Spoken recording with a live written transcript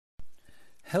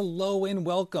Hello and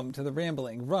welcome to the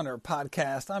Rambling Runner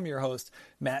Podcast. I'm your host,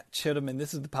 Matt Chittum, and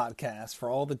this is the podcast for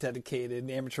all the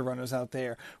dedicated amateur runners out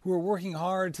there who are working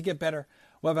hard to get better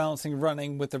while balancing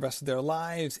running with the rest of their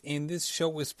lives. And this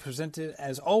show is presented,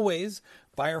 as always,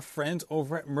 by our friends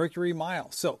over at Mercury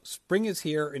Mile. So spring is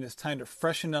here and it's time to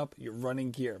freshen up your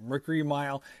running gear. Mercury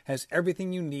Mile has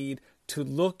everything you need to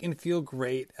look and feel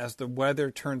great as the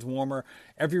weather turns warmer.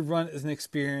 Every run is an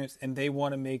experience, and they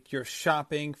want to make your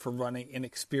shopping for running an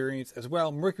experience as well.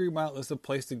 Mercury Mile is the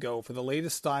place to go for the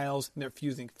latest styles, and they're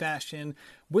fusing fashion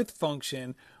with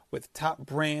function, with top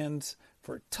brands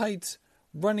for tights,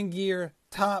 running gear,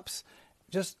 tops,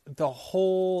 just the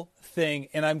whole thing.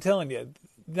 And I'm telling you,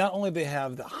 not only do they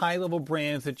have the high-level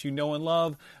brands that you know and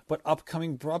love, but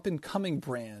up-and-coming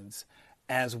brands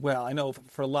as well. I know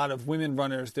for a lot of women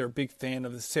runners, they're a big fan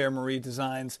of the Sarah Marie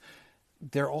designs.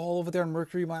 They're all over there on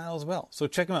Mercury Mile as well. So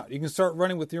check them out. You can start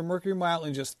running with your Mercury Mile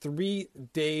in just 3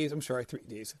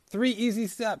 easy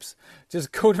steps.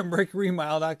 Just go to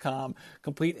mercurymile.com,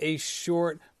 complete a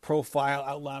short profile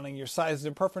outlining your sizes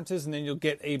and preferences, and then you'll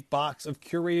get a box of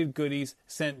curated goodies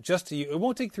sent just to you. It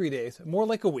won't take 3 days, more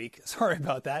like a week. Sorry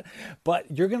about that. But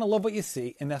you're going to love what you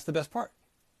see, and that's the best part.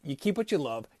 You keep what you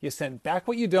love. You send back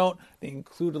what you don't. They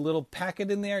include a little packet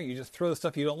in there. You just throw the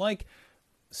stuff you don't like,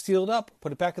 seal it up,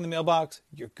 put it back in the mailbox.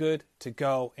 You're good to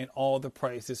go, and all the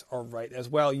prices are right as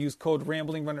well. Use code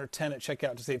RamblingRunner10 at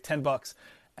checkout to save $10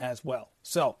 as well.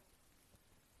 So,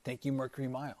 thank you, Mercury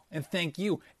Mile. And thank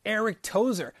you, Eric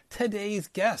Tozer, today's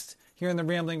guest here in the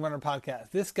Rambling Runner Podcast.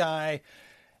 This guy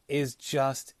is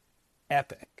just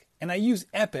epic. And I use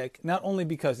epic not only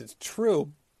because it's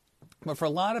true, but for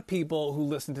a lot of people who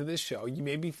listen to this show, you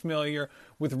may be familiar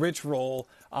with Rich Roll.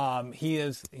 He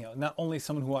is, not only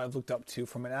someone who I've looked up to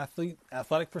from an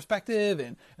athletic perspective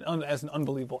and as an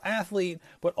unbelievable athlete,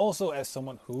 but also as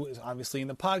someone who is obviously in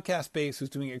the podcast space, who's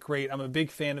doing it great. I'm a big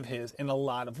fan of his in a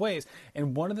lot of ways.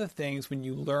 And one of the things when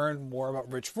you learn more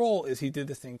about Rich Roll is he did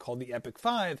this thing called the Epic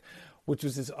 5, which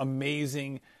was this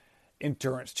amazing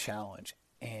endurance challenge.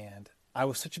 And I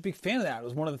was such a big fan of that. It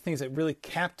was one of the things that really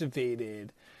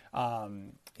captivated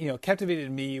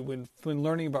me when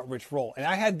learning about Rich Roll. And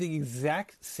I had the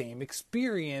exact same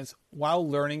experience while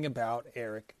learning about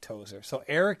Eric Tozer. So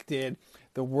Eric did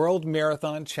the World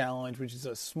Marathon Challenge, which is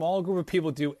a small group of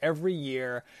people do every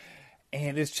year.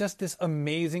 And it's just this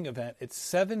amazing event. It's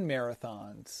 7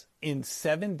 marathons in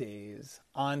 7 days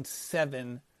on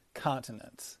 7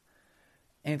 continents.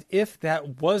 And if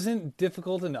that wasn't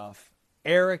difficult enough,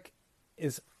 Eric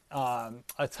is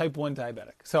a type 1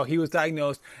 diabetic. So he was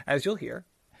diagnosed, as you'll hear,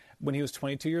 when he was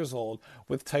 22 years old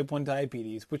with type 1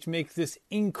 diabetes, which makes this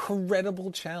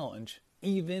incredible challenge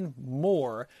even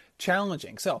more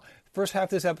challenging. So first half of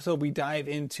this episode, we dive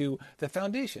into the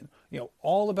foundation,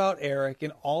 all about Eric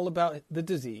and all about the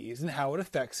disease and how it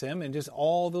affects him and just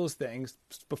all those things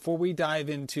before we dive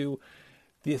into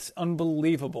this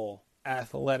unbelievable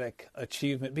athletic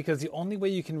achievement, because the only way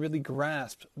you can really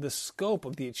grasp the scope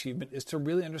of the achievement is to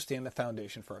really understand the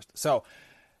foundation first. So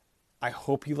I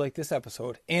hope you like this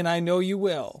episode, and I know you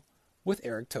will, with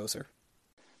Eric Tozer.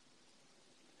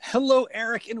 Hello,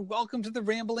 Eric, and welcome to the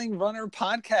Rambling Runner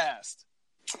Podcast.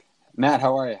 Matt,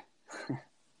 how are you?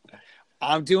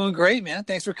 I'm doing great, man.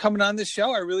 Thanks for coming on this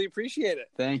show. I really appreciate it.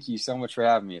 Thank you so much for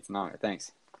having me. It's an honor.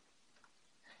 Thanks.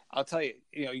 I'll tell you,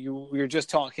 we were just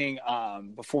talking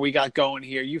before we got going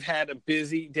here. You've had a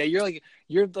busy day.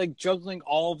 You're like juggling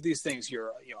all of these things. You're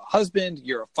a husband.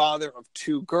 You're a father of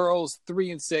 2 girls,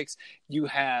 3 and 6. You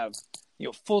have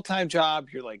full-time job.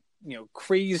 You're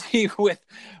crazy with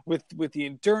the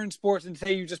endurance sports. And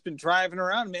today you've just been driving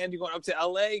around, man. You're going up to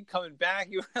LA, coming back.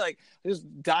 You're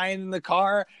just dying in the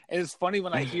car. And it's funny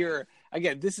when I hear.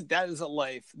 Again, that is a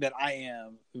life that I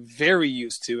am very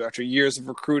used to after years of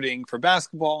recruiting for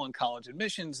basketball and college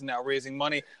admissions and now raising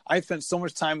money. I spent so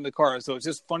much time in the car. So it's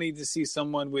just funny to see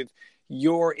someone with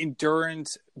your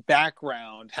endurance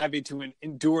background having to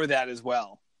endure that as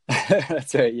well.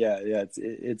 That's right. Yeah.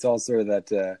 It's all sort of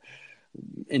that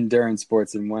endurance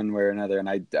sports in one way or another. And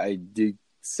I do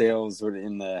sales sort of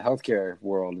in the healthcare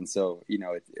world. And so,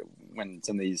 when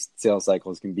some of these sales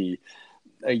cycles can be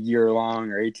a year long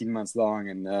or 18 months long.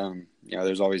 And,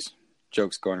 there's always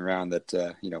jokes going around that,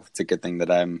 it's a good thing that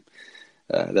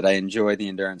that I enjoy the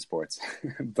endurance sports,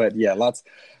 but yeah, lots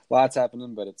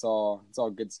happening, but it's all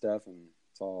good stuff and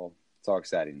it's all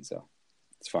exciting. So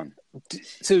it's fun.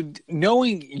 So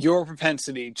knowing your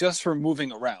propensity just for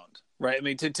moving around, right? I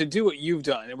mean, to do what you've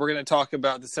done, and we're going to talk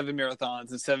about the 7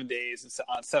 marathons in 7 days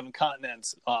on 7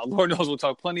 continents. Lord knows we'll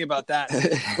talk plenty about that.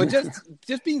 But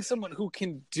just being someone who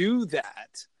can do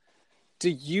that, do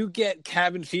you get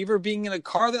cabin fever being in a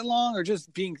car that long, or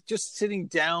just sitting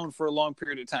down for a long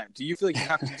period of time? Do you feel like you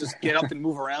have to just get up and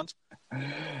move around?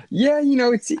 Yeah,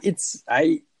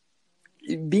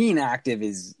 being active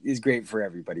is great for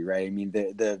everybody, right? I mean,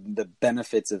 the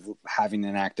benefits of having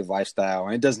an active lifestyle,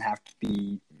 and it doesn't have to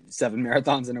be 7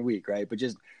 marathons in a week, right? But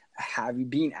just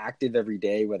being active every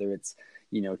day, whether it's,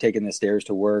 taking the stairs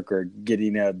to work or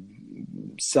getting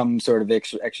some sort of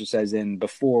exercise in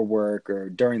before work or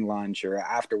during lunch or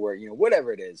after work,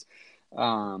 whatever it is.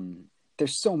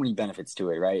 There's so many benefits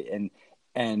to it, right?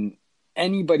 And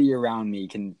anybody around me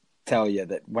can tell you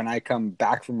that when I come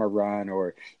back from a run,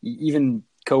 or even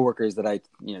coworkers that I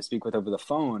speak with over the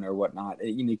phone or whatnot,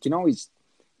 you can always,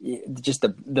 just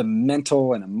the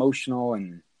mental and emotional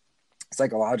and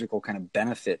psychological kind of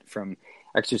benefit from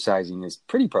exercising is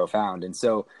pretty profound. And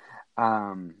so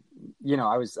I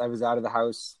was out of the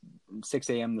house 6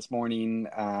 a.m. this morning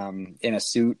in a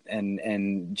suit,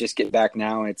 and just get back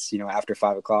now. It's after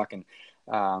 5 o'clock, and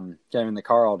I'm in the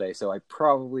car all day, so I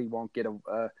probably won't get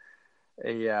a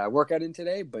workout in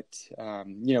today, but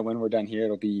when we're done here,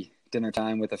 it'll be dinner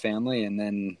time with the family, and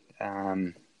then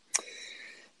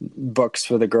books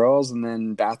for the girls, and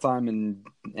then bath time and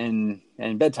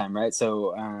bedtime, right?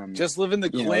 So just living the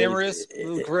glamorous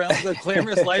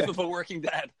life of a working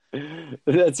dad.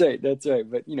 That's right.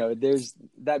 But there's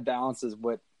that balance is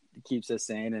what keeps us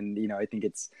sane, and I think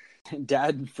it's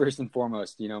dad first and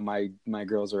foremost. My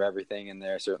girls are everything, and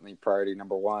they're certainly priority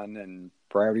number one and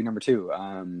priority number two.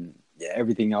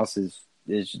 Everything else is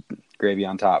gravy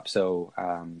on top. So,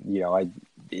 I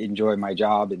enjoy my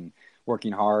job and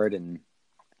working hard and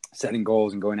setting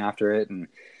goals and going after it. And,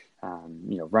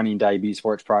 running Diabetes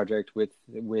Sports Project with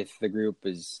the group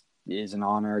is an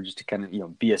honor, just to kind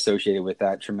of, be associated with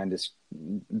that tremendous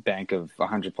bank of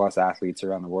 100 plus athletes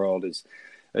around the world is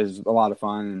a lot of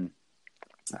fun.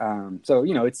 And, so,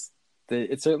 it's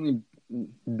certainly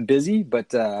busy,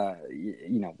 but,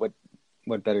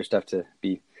 what better stuff to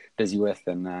be busy with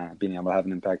than being able to have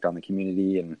an impact on the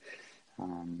community, and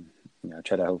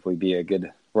try to hopefully be a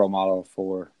good role model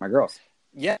for my girls.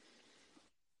 Yeah,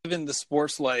 living the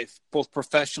sports life both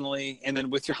professionally and then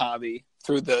with your hobby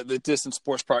through the Distance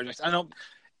Sports Project. I don't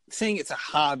saying it's a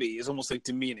hobby is almost like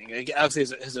demeaning. Like,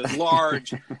 obviously, it's a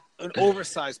large, an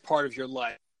oversized part of your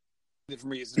life.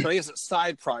 Different reasons, but I guess a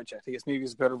side project, I guess maybe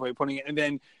is a better way of putting it. And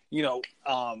then,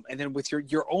 and then with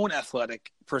your own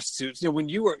athletic pursuits, when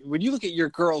you look at your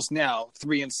girls now,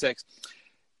 3 and 6,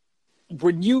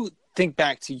 when you think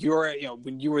back to your,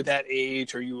 when you were that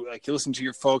age, or you listen to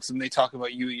your folks and they talk about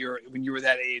when you were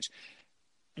that age,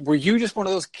 were you just one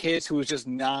of those kids who was just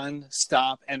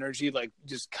non-stop energy, like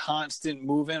just constant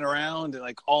moving around and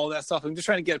like all that stuff? I'm just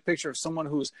trying to get a picture of someone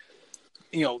who's,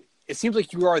 it seems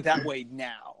like you are that way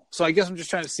now. So I guess I'm just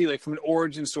trying to see, like, from an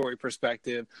origin story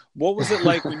perspective, what was it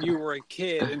like when you were a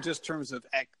kid, in just terms of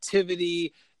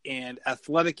activity and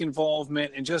athletic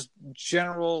involvement and just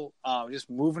general, just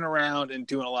moving around and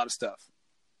doing a lot of stuff?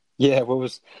 Yeah, what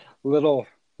was little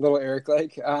Eric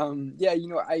like?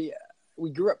 We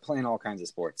grew up playing all kinds of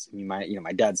sports. I mean,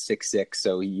 my dad's 6'6",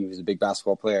 so he was a big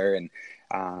basketball player, and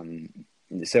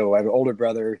so I have an older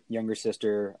brother, younger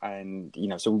sister, and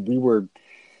so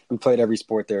we played every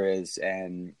sport there is,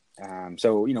 and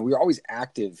so we were always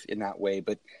active in that way.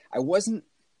 But I don't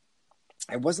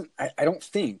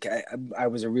think I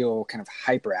was a real kind of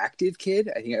hyperactive kid.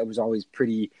 I think I was always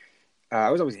I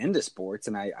was always into sports,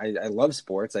 and I love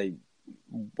sports. I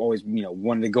always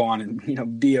wanted to go on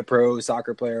and be a pro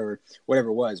soccer player or whatever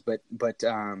it was. But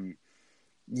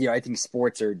I think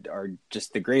sports are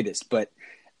just the greatest. But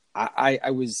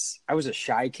I was a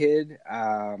shy kid.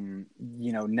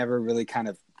 Never really kind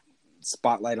of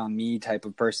spotlight on me type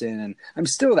of person, and I'm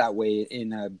still that way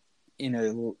in a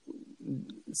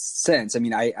sense. I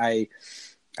mean, I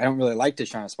don't really like to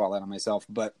shine a spotlight on myself,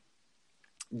 but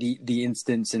the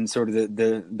instance and sort of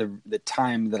the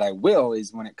time that I will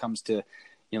is when it comes to,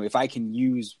 if I can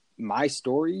use my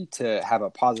story to have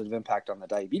a positive impact on the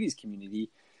diabetes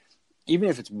community, even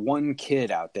if it's one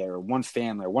kid out there or one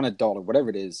family or one adult or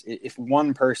whatever it is, if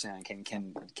one person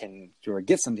can sort of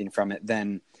get something from it,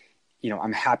 then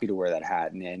I'm happy to wear that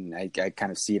hat, and I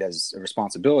kind of see it as a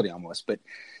responsibility almost. But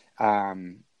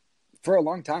for a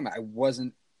long time, I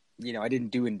wasn't, I didn't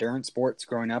do endurance sports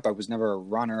growing up. I was never a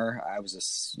runner. I was a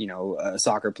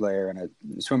soccer player and a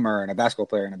swimmer and a basketball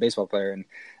player and a baseball player. And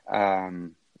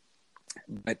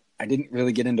but I didn't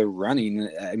really get into running.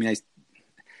 I mean,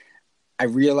 I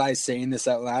realized saying this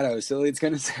out loud, how silly it's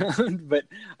going to sound, but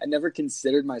I never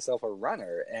considered myself a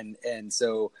runner. And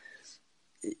so,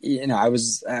 I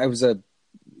was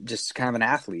just kind of an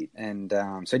athlete. And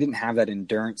so I didn't have that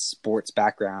endurance sports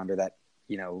background or that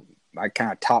I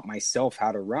kind of taught myself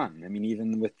how to run. I mean,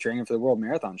 even with training for the World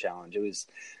Marathon Challenge, it was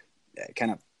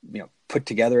kind of, put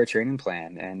together a training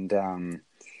plan, and,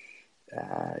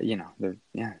 the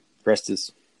rest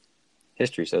is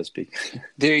history, so to speak.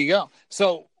 There you go.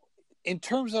 So in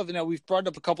terms of, we've brought it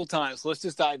up a couple times. Let's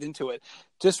just dive into it.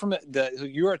 Just from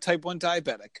you're a type 1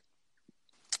 diabetic.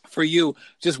 For you,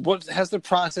 just what has the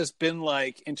process been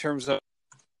like in terms of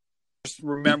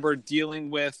remember dealing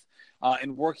with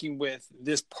and working with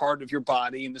this part of your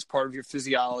body and this part of your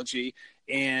physiology,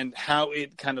 and how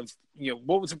it kind of,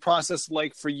 what was the process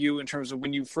like for you in terms of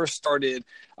when you first started,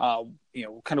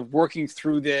 kind of working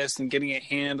through this and getting a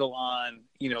handle on,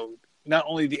 not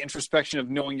only the introspection of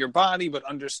knowing your body, but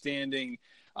understanding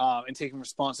and taking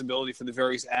responsibility for the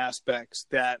various aspects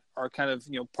that are kind of,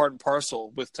 part and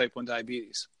parcel with type 1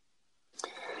 diabetes.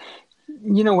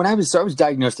 When I was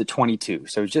diagnosed at 22,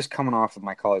 so I was just coming off of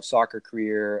my college soccer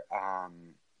career.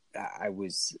 I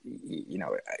was,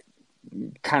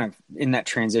 kind of in that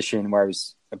transition where I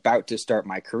was about to start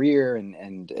my career,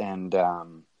 and then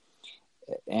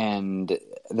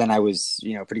I was,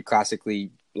 pretty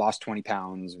classically lost 20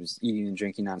 pounds, was eating and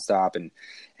drinking nonstop,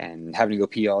 and having to go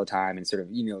pee all the time, and sort of,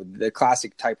 the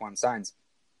classic type 1 signs.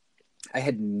 I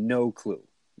had no clue.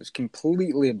 I was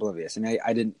completely oblivious, and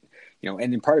I didn't.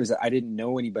 And in part of it is that I didn't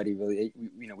know anybody really.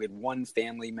 We had one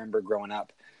family member growing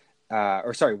up,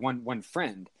 one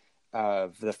friend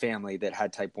of the family that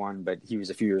had type 1, but he was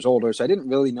a few years older. So I didn't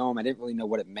really know him. I didn't really know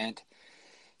what it meant.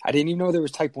 I didn't even know there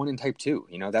was type 1 and type 2.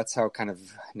 That's how kind of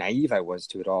naive I was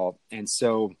to it all. And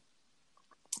so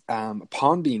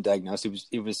upon being diagnosed,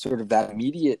 it was sort of that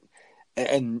immediate,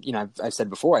 and, I've said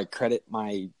before, I credit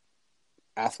my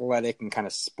athletic and kind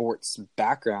of sports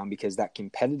background, because that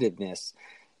competitiveness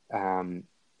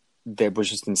that was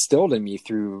just instilled in me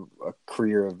through a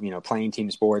career of, playing team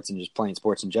sports and just playing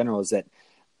sports in general, is that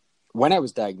when I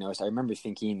was diagnosed, I remember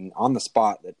thinking on the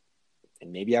spot that,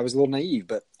 and maybe I was a little naive,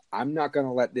 but I'm not going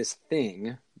to let this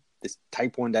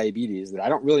type 1 diabetes that I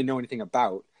don't really know anything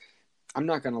about, I'm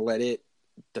not going to let it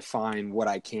define what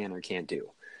I can or can't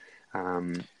do.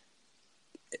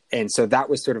 And so that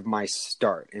was sort of my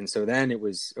start. And so then it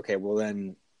was, okay, well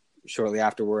then shortly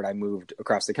afterward, I moved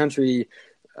across the country,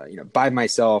 by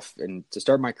myself, and to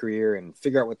start my career and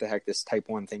figure out what the heck this type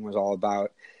 1 thing was all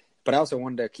about. But I also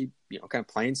wanted to keep, kind of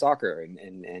playing soccer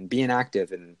and being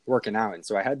active and working out. And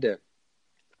so I had to,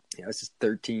 this is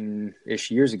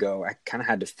 13-ish years ago, I kind of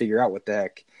had to figure out what the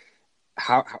heck,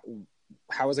 how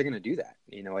was I going to do that?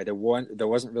 There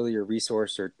wasn't really a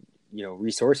resource or,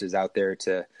 resources out there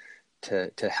to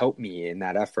help me in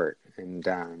that effort. And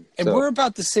we're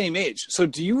about the same age. So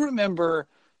do you remember,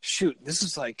 this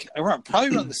is like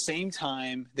probably around the same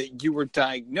time that you were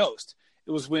diagnosed.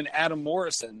 It was when Adam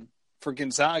Morrison for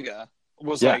Gonzaga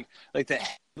was like the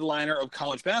headliner of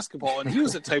college basketball, and he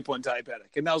was a type 1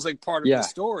 diabetic. And that was like part of the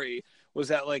story, was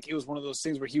that like it was one of those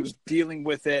things where he was dealing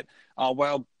with it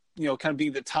while, kind of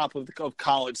being the top of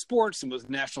college sports, and was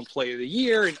National Player of the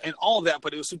Year and all of that.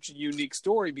 But it was such a unique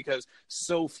story because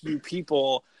so few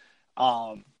people,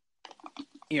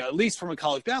 at least from a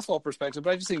college basketball perspective,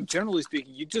 but I just think generally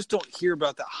speaking, you just don't hear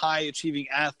about the high achieving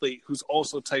athlete who's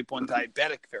also type 1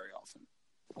 diabetic very often.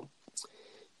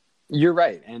 You're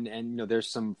right. And there's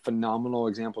some phenomenal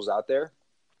examples out there.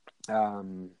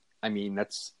 I mean,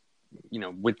 that's,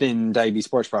 within Diabetes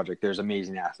Sports Project, there's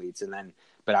amazing athletes.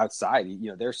 But outside,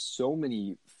 there's so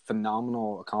many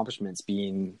phenomenal accomplishments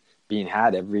being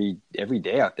had every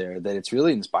day out there that it's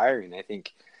really inspiring. I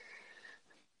think,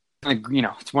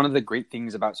 it's one of the great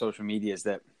things about social media is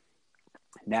that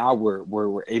now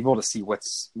we're able to see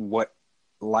what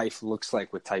life looks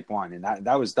like with type 1. And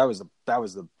that was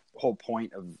the whole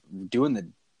point of doing the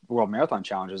World Marathon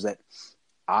Challenge, is that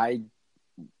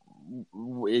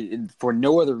for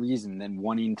no other reason than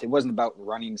wanting to, it wasn't about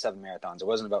running 7 marathons. It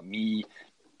wasn't about me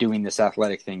doing this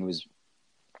athletic thing. It was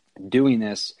doing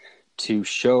this to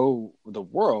show the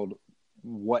world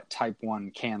what type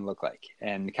 1 can look like,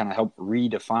 and kind of help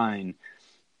redefine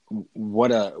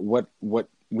what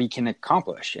we can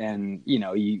accomplish. And,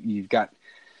 you've got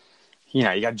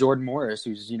Jordan Morris,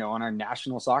 who's, on our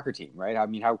national soccer team, right? I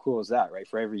mean, how cool is that, right?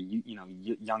 For every,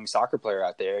 young soccer player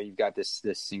out there, you've got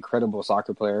this incredible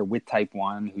soccer player with type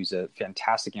 1, who's a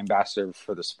fantastic ambassador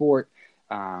for the sport,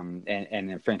 and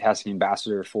a fantastic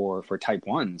ambassador for type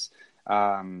 1s.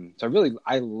 So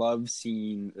I love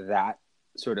seeing that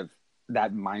sort of,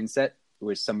 that mindset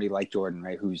with somebody like Jordan,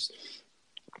 right? Who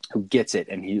gets it,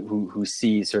 and who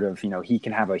sees sort of, he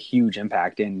can have a huge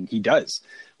impact, and he does,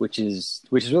 which is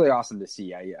really awesome to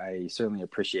see. I certainly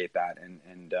appreciate that.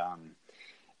 And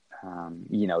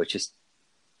it's just,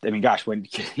 I mean, gosh, when,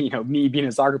 me being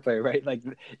a soccer player, right? Like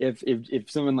if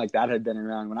someone like that had been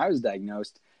around when I was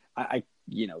diagnosed, I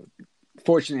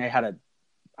fortunately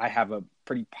I have a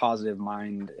pretty positive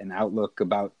mind and outlook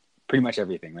about pretty much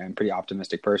everything, right? I'm a pretty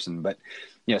optimistic person, but,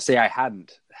 say I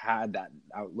hadn't had that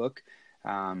outlook,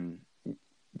 having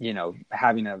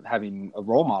a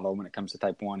role model when it comes to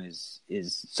type 1 is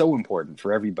so important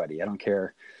for everybody. I don't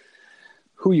care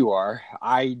who you are.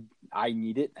 I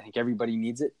need it. I think everybody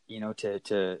needs it,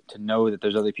 to know that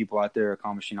there's other people out there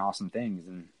accomplishing awesome things.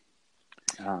 And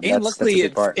that's a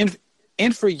big part.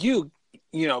 And for you,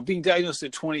 being diagnosed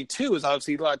at 22 is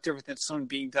obviously a lot different than someone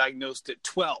being diagnosed at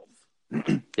 12.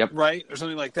 Yep. Right. Or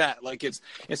something like that. Like it's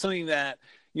something that,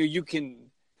 you can,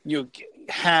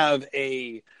 have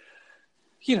a,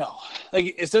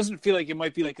 like it doesn't feel like it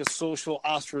might be like a social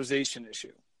ostracization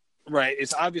issue. Right.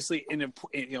 It's obviously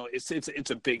it's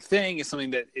a big thing. It's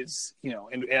something that is,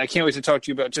 and I can't wait to talk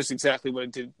to you about just exactly what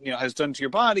it did, has done to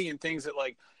your body and things that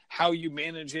like how you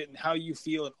manage it and how you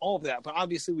feel and all of that. But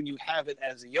obviously when you have it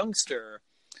as a youngster,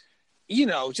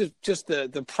 just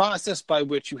the process by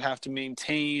which you have to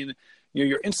maintain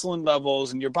your insulin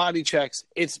levels and your body checks,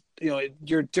 it's,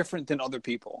 you're different than other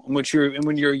people. And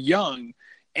when you're young,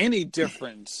 any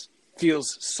difference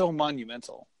feels so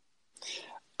monumental.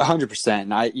 100%.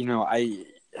 And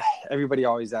everybody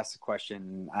always asks the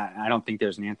question. I don't think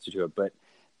there's an answer to it, but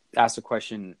ask the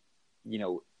question,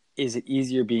 is it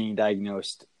easier being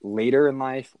diagnosed later in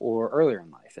life or earlier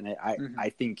in life? And I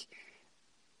think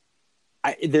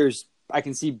I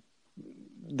can see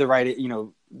the right,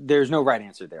 there's no right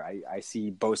answer there. I see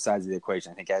both sides of the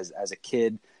equation. I think as a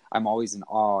kid, I'm always in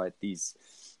awe at these,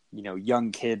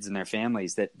 young kids and their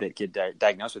families that get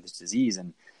diagnosed with this disease.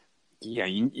 And,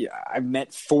 I've met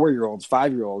 4-year-olds,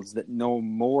 5-year-olds that know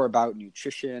more about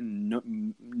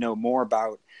nutrition, know more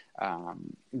about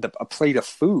a plate of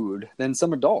food than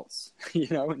some adults,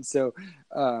 And so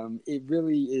it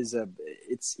really is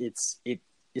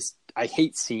I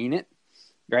hate seeing it,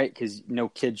 right? Because no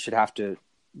kid should have to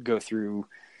go through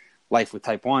life with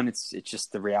type 1. It's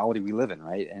just the reality we live in,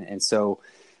 right? And so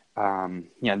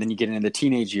then you get into the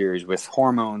teenage years with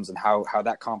hormones and how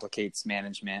that complicates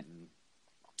management. And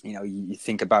you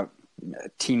think about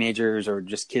teenagers or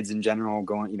just kids in general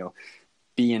going,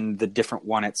 being the different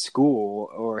one at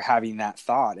school or having that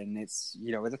thought, and it's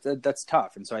that's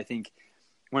tough. And so I think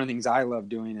one of the things I love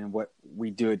doing and what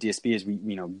we do at DSB is we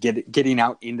getting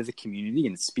out into the community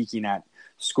and speaking at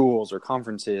schools or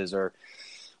conferences or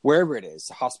wherever it is,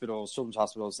 hospitals, children's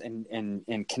hospitals,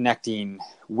 and connecting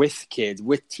with kids,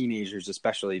 with teenagers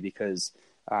especially, because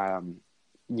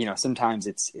sometimes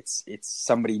it's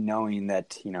somebody knowing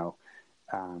that there's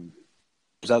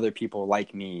other people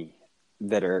like me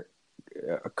that are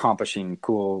accomplishing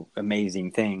cool,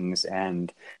 amazing things,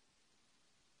 and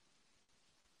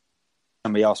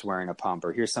somebody else wearing a pump,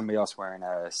 or here's somebody else wearing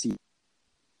a seat,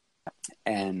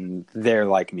 and they're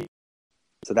like me.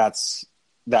 So that's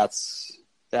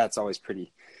always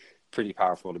pretty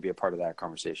powerful to be a part of that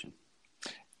conversation.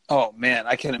 Oh man,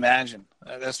 I can imagine.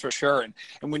 That's for sure. And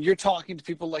when you're talking to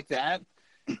people like that,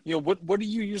 what do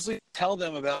you usually tell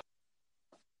them about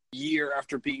a year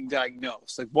after being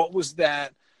diagnosed? Like, what was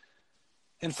that?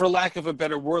 And for lack of a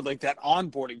better word, like that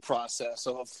onboarding process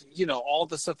of, all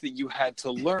the stuff that you had to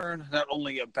learn, not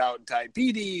only about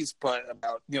diabetes, but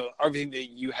about, everything that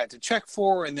you had to check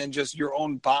for, and then just your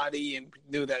own body and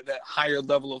that higher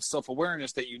level of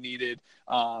self-awareness that you needed,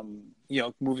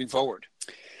 moving forward.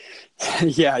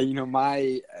 Yeah.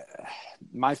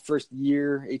 My first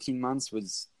year, 18 months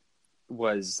was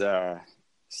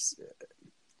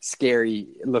scary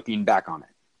looking back on it.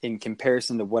 In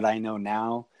comparison to what I know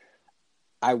now,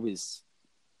 I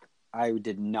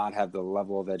did not have the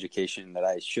level of education that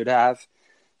I should have.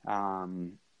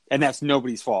 And that's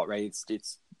nobody's fault, right?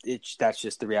 That's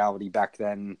just the reality back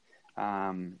then.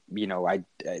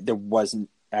 There wasn't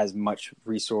as much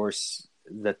resource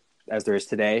as there is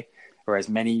today, or as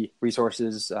many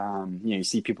resources. You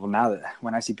see people now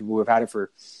when I see people who have had it for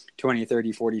 20,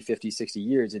 30, 40, 50, 60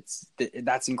 years,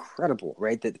 that's incredible,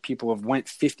 right? That people have went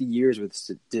 50 years with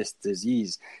this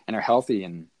disease and are healthy.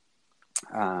 And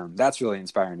that's really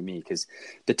inspiring to me, because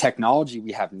the technology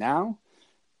we have now,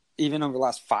 even over the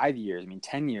last 5 years,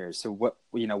 10 years. So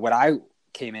when I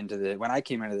came into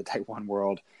the type 1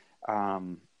 world, I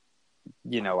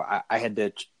had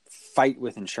to fight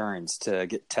with insurance to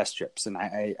get test strips, and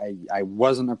I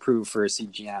wasn't approved for a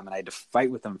CGM, and I had to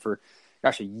fight with them for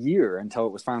a year until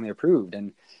it was finally approved.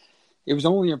 And it was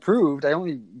only approved. I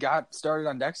only got started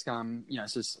on Dexcom,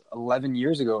 this is 11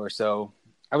 years ago or so.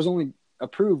 I was only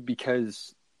approved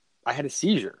because I had a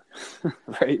seizure,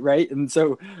 right. And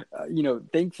so,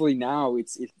 thankfully now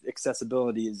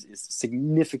accessibility is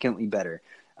significantly better.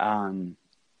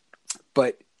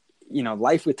 But,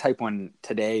 life with type 1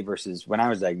 today versus when I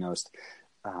was diagnosed,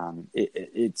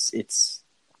 it's,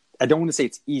 I don't want to say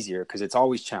it's easier because it's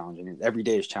always challenging. Every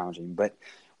day is challenging, but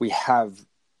we have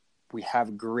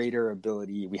greater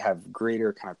ability. We have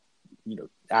greater kind of,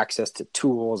 access to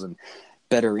tools and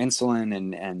better insulin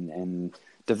and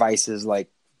devices like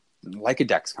a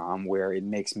Dexcom, where it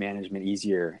makes management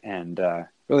easier and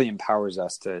really empowers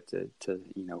us to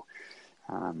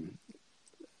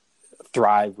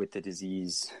thrive with the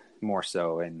disease more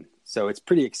so. And so it's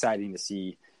pretty exciting to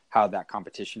see how that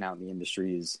competition out in the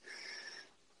industry is,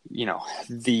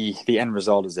 the end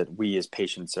result is that we as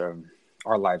patients,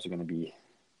 our lives are going to be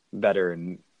better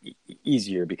and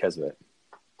easier because of it.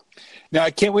 Now,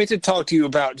 I can't wait to talk to you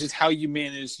about just how you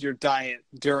managed your diet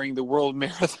during the World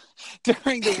Marathon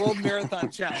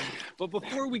Challenge. But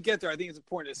before we get there, I think it's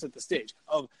important to set the stage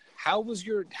of how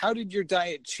did your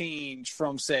diet change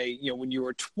from, say, when you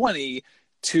were 20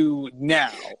 to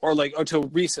now, or till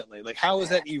recently? Like, how has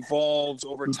that evolved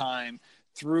over time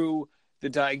through the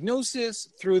diagnosis,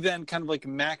 through then kind of like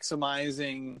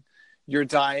maximizing your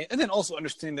diet, and then also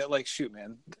understanding that, like, shoot,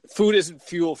 man, food isn't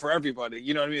fuel for everybody.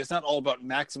 You know what I mean? It's not all about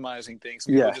maximizing things.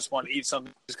 Some people just want to eat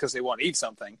something just because they want to eat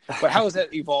something. But how has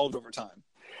that evolved over time?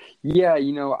 Yeah,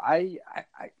 I've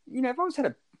always had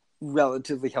a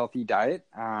relatively healthy diet.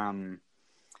 I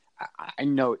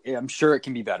know, I'm sure it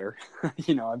can be better.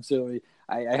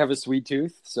 I have a sweet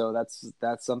tooth, so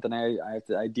that's something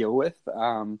I deal with.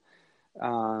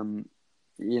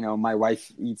 My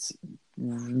wife eats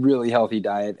really healthy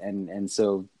diet, and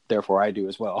so therefore I do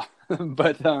as well.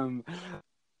 But when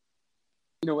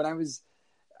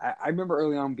I remember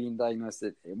early on being diagnosed,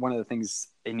 that one of the things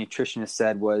a nutritionist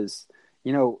said was,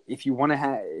 if you want to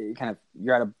have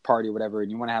you're at a party or whatever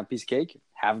and you want to have a piece of cake,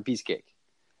 have a piece of cake.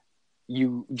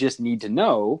 You just need to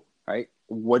know, right?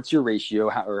 What's your ratio,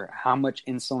 how much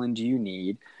insulin do you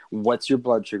need? What's your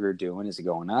blood sugar doing? Is it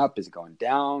going up? Is it going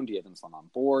down? Do you have insulin on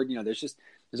board? There's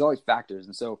all these factors.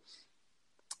 And so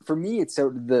for me, it's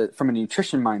from a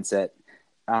nutrition mindset.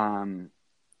 And,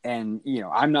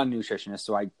 I'm not a nutritionist,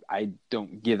 so I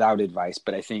don't give out advice,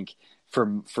 but I think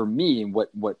for me,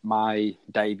 what my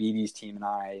diabetes team and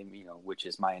I, which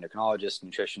is my endocrinologist,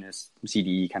 nutritionist,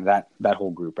 CDE, kind of that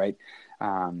whole group, right?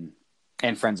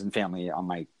 And friends and family on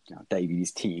my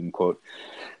diabetes team, quote.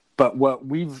 But what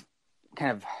we've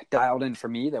kind of dialed in for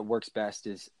me that works best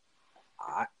is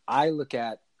I look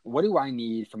at, what do I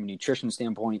need from a nutrition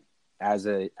standpoint as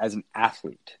an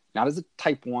athlete, not as a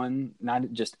type 1,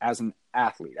 not just as an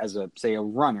athlete, as say a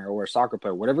runner or a soccer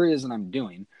player, whatever it is that I'm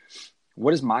doing.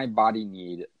 What does my body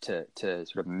need to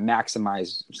sort of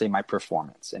maximize, say, my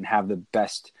performance and have the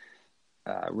best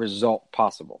result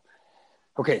possible?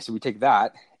 Okay, so we take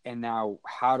that, and now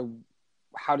how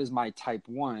does my type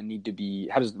 1 need to be?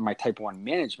 How does my type 1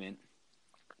 management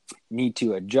need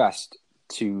to adjust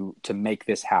to make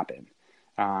this happen?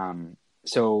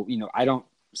 So I don't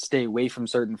stay away from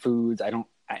certain foods. I don't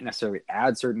necessarily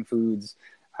add certain foods.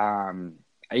 I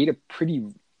eat a pretty,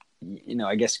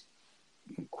 I guess,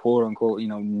 quote unquote,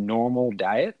 normal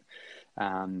diet.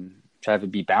 Try to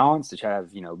be balanced, to try to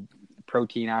have,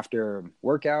 protein after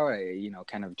workout,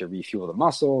 kind of to refuel the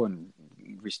muscle and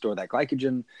restore that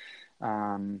glycogen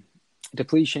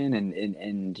depletion,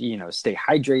 and stay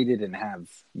hydrated and have,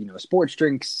 sports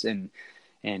drinks and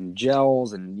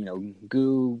gels and,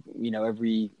 goo,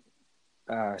 every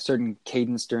certain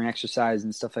cadence during exercise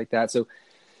and stuff like that. So,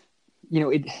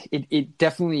 it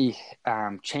definitely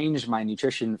changed my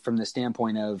nutrition from the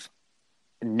standpoint of,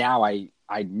 now I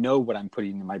know what I'm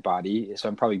putting in my body, so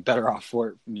I'm probably better off for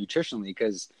it nutritionally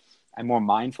because I'm more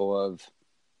mindful of,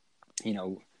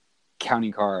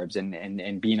 counting carbs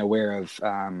and being aware of,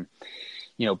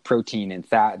 protein and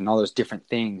fat and all those different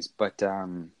things. But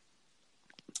I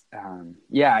kind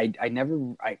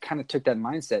of took that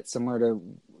mindset similar to,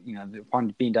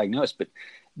 upon being diagnosed, but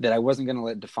that I wasn't going to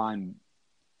let define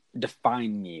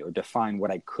me or define what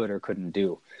I could or couldn't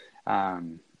do.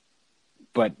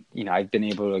 But I've been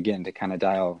able to, again, to kind of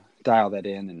dial that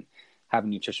in and have a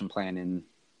nutrition plan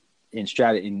kind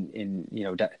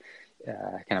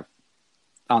of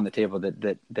on the table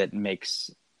that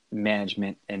makes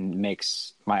management and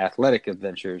makes my athletic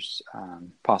adventures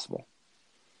possible.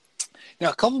 Now,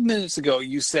 a couple of minutes ago,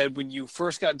 you said when you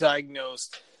first got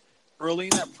diagnosed, early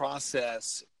in that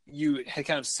process, you had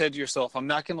kind of said to yourself, I'm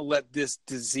not going to let this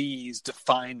disease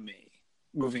define me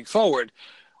moving forward,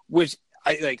 which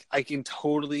I can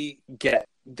totally get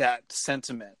that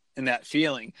sentiment in that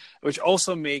feeling, which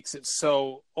also makes it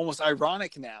so almost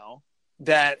ironic now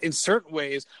that in certain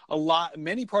ways,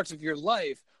 many parts of your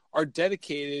life are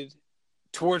dedicated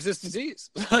towards this disease.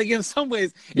 Like in some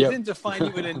ways, it Yep. didn't define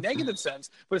you in a negative sense,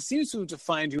 but it seems to have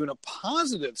defined you in a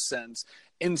positive sense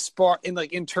in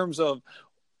terms of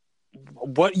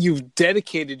what you've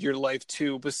dedicated your life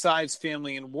to besides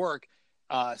family and work.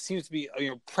 Seems to be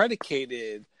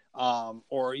predicated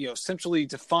or centrally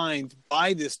defined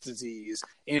by this disease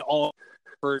in all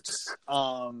efforts,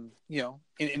 in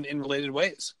related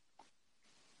ways.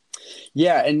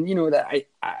 Yeah, and that I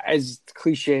as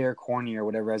cliche or corny or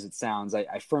whatever as it sounds,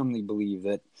 I firmly believe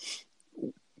that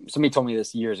somebody told me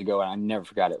this years ago, and I never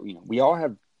forgot it. We all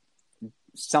have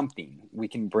something we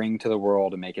can bring to the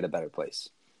world and make it a better place.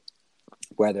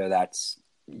 Whether that's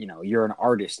you're an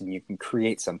artist and you can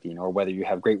create something, or whether you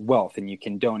have great wealth and you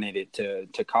can donate it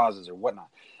to causes or whatnot.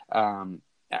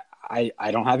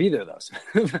 I don't have either of those,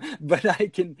 but I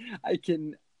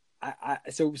can.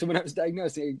 So when I was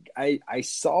diagnosed, I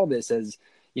saw this as,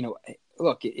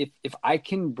 look, if I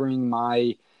can bring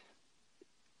my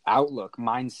outlook,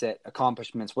 mindset,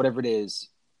 accomplishments, whatever it is,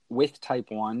 with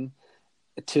type 1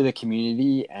 to the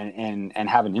community and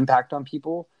have an impact on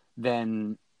people,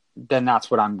 then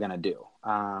that's what I'm going to do.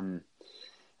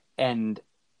 And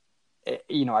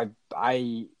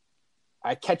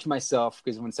I catch myself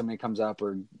because when somebody comes up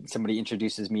or somebody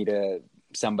introduces me to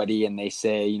somebody and they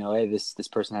say, hey, this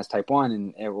person has type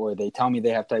 1, or they tell me they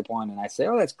have type 1, and I say,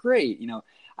 oh, that's great.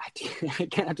 I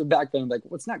can't have to back them. Like,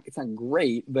 well, it's not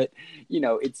great, but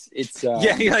it's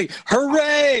yeah, you're like,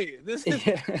 hooray! This is,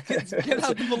 get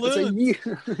out the balloons.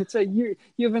 It's like you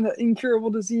have an incurable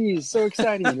disease. So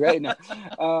exciting, right? No.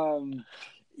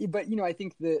 But I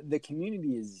think the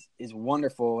community is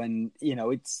wonderful, and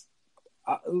it's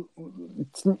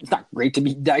not great to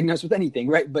be diagnosed with anything,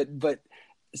 right? But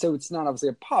so it's not obviously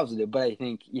a positive, but I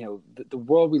think the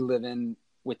world we live in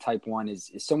with type 1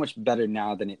 is so much better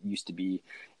now than it used to be,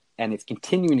 and it's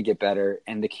continuing to get better,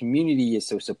 and the community is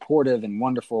so supportive and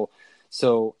wonderful.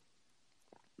 So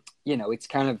it's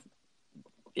kind of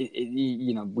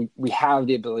we have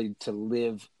the ability to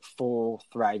live full,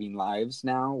 thriving lives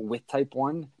now with type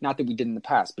 1. Not that we did in the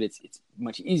past, but it's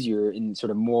much easier and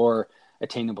sort of more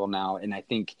attainable now. And I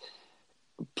think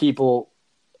people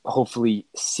hopefully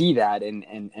see that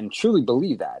and truly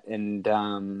believe that, and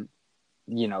to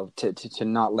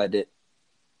not let it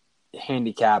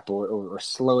handicap or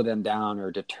slow them down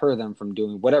or deter them from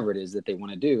doing whatever it is that they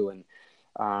want to do. And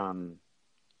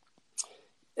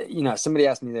somebody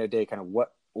asked me the other day, kind of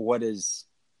what does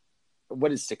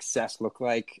success look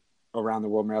like around the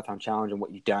World Marathon Challenge and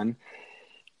what you've done,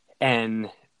 and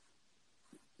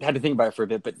I had to think about it for a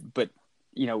bit, but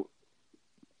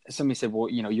somebody said, well,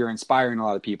 you're inspiring a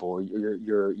lot of people, or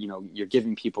you're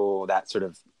giving people that sort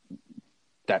of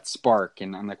that spark.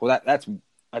 And I'm like, well, that's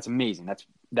amazing.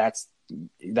 That's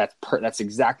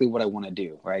exactly what I want to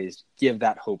do. Right. Is give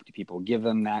that hope to people, give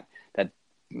them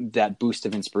that boost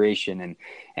of inspiration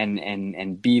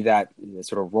and be that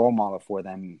sort of role model for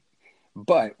them.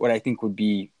 But what I think would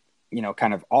be,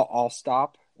 kind of I'll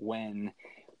stop when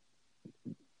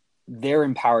they're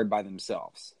empowered by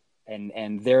themselves.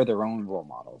 And they're their own role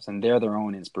models and they're their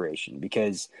own inspiration,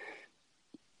 because,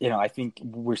 I think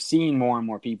we're seeing more and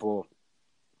more people,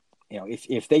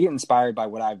 if they get inspired by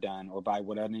what I've done or by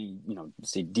what any,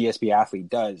 say DSB athlete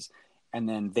does, and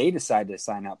then they decide to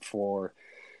sign up for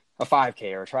a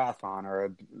 5K or a triathlon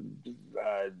or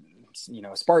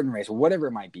a Spartan race or whatever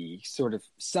it might be, sort of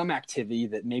some activity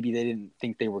that maybe they didn't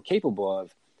think they were capable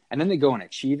of, and then they go and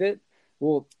achieve it.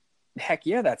 Well, heck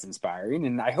yeah, that's inspiring,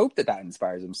 and I hope that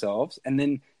inspires themselves, and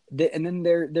then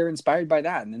they're inspired by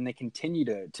that, and then they continue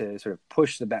to sort of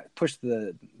push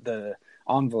the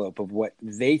envelope of what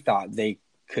they thought they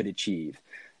could achieve.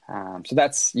 So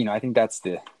that's I think that's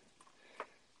the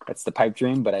pipe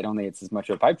dream, but I don't think it's as much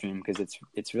of a pipe dream, because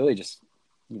it's really just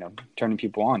turning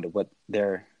people on to what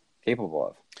they're capable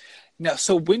of. Now,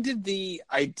 so when did the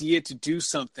idea to do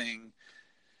something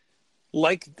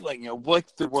like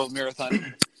the World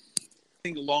Marathon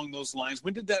along those lines,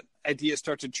 when did that idea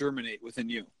start to germinate within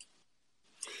you?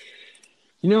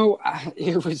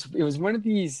 It was one of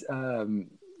these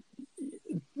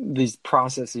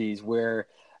processes where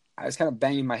I was kind of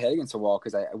banging my head against a wall,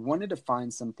 because I wanted to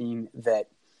find something that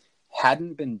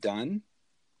hadn't been done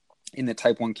in the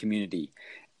type 1 community,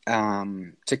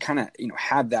 to kind of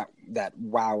have that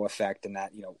wow effect, and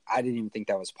that I didn't even think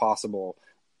that was possible,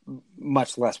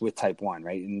 much less with type 1,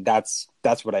 right? And that's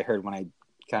what I heard when I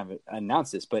kind of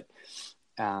announced this. But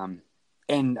and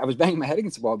I was banging my head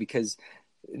against the wall because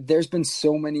there's been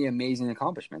so many amazing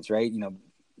accomplishments, right?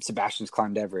 Sebastian's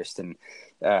climbed Everest, and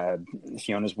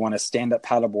Fiona's won a stand-up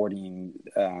paddleboarding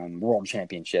world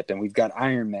championship, and we've got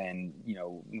Ironman,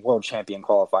 world champion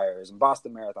qualifiers and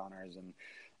Boston marathoners, and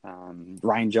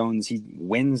Ryan Jones, he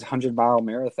wins 100-mile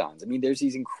marathons. I mean, there's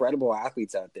these incredible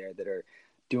athletes out there that are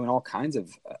doing all kinds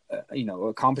of,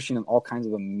 accomplishing all kinds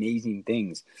of amazing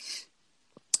things.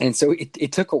 And so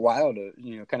it took a while to,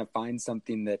 kind of find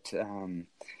something that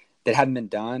hadn't been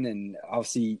done. And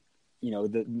obviously,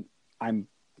 I'm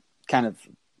kind of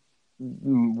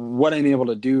what I'm able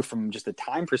to do from just a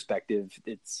time perspective.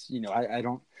 It's, I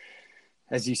don't,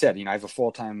 as you said, I have a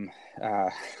full-time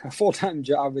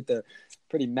job with a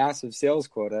pretty massive sales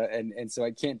quota. And so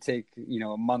I can't take,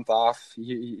 a month off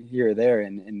here or there.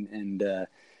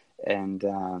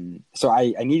 So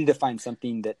I needed to find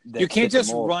something that you can't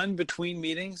just run between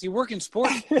meetings. You work in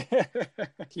sports.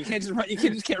 You can't just run.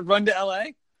 You can't run to LA.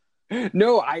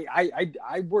 No,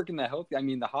 I work in the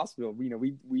hospital.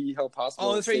 We help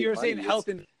hospitals. Oh, that's right. You were saying health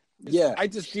and yeah. I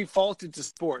just defaulted to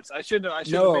sports. I shouldn't have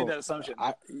made that assumption.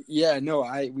 I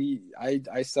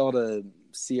sell to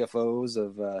CFOs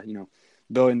of $1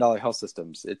 billion health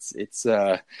systems. It's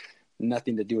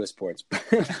nothing to do with sports, but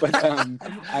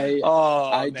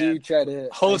I do try to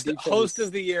host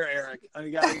of the year, Eric.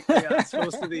 It's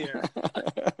host of the year.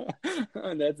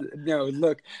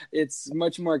 Look, it's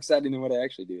much more exciting than what I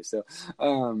actually do. So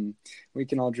we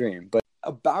can all dream. But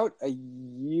about a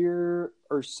year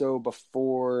or so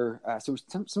before, so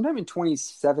sometime in late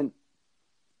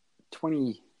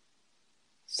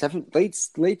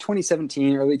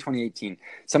 2017, early 2018,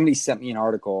 somebody sent me an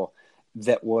article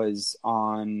that was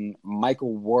on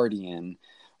Michael Wardian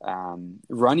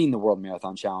running the World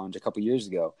Marathon Challenge a couple years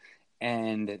ago.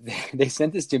 And they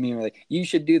sent this to me and were like, you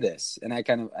should do this. And I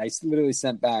literally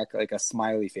sent back like a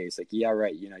smiley face, like, yeah,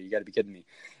 right. You got to be kidding me.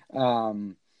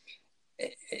 But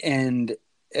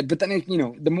then,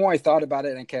 the more I thought about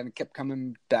it, and I kind of kept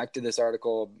coming back to this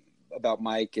article about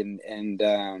Mike and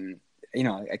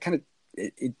I kind of,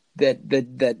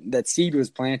 that seed was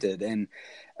planted, and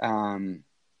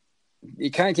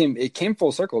it came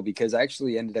full circle because I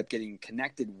actually ended up getting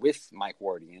connected with Mike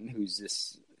Wardian, who's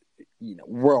this,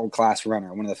 world-class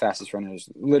runner, one of the fastest runners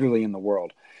literally in the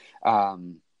world.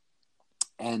 And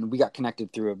we got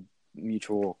connected through a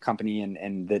mutual company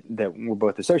and that we're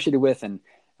both associated with. And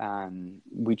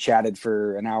we chatted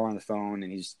for an hour on the phone,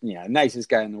 and he's, the nicest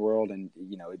guy in the world. And,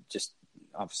 just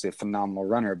obviously a phenomenal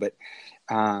runner. But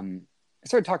I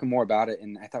started talking more about it,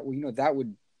 and I thought, well, that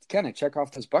would kind of check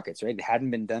off those buckets, right? It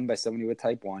hadn't been done by somebody with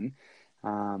type 1.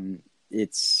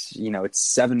 It's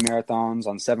 7 marathons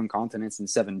on 7 continents in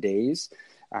 7 days.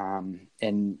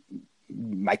 And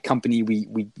my company,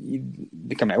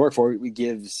 the company I work for,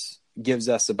 gives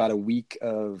us about a week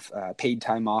of paid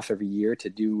time off every year to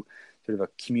do sort of a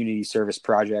community service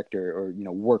project or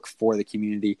work for the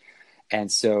community. And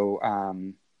so,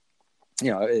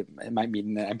 it might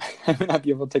mean that I might not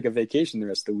be able to take a vacation the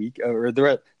rest of the week or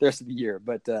the rest of the year.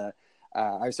 But so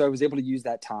I was able to use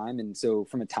that time. And so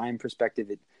from a time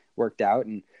perspective, it worked out.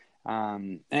 And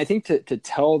I think to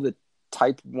tell the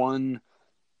type 1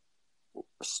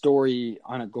 story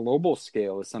on a global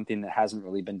scale is something that hasn't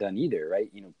really been done either,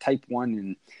 right? Type 1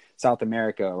 in South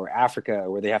America or Africa,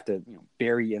 where they have to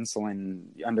bury insulin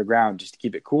underground just to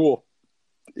keep it cool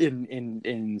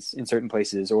in certain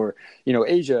places, or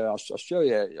Asia,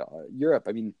 Australia, Europe.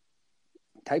 I mean,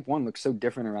 type 1 looks so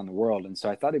different around the world, and so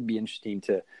I thought it'd be interesting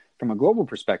to, from a global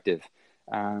perspective,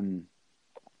 and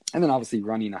then obviously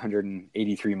running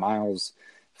 183 miles,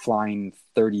 flying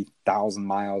 30,000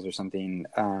 miles or something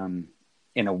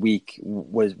in a week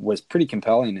was pretty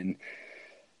compelling.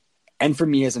 And for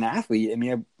me as an athlete, I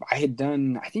mean, I had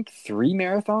done, I think, 3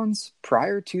 marathons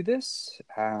prior to this,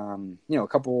 a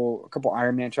couple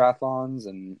Ironman triathlons.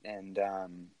 And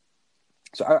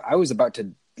so I was about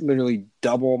to literally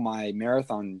double my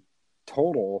marathon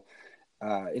total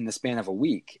in the span of a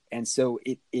week. And so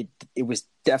it was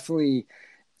definitely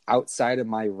outside of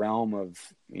my realm of,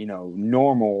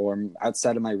 normal, or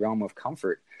outside of my realm of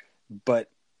comfort. But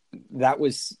that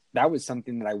was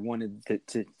something that I wanted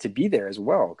to be there as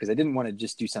well, because I didn't want to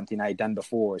just do something I had done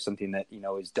before, or something that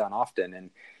is done often, and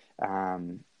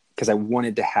because I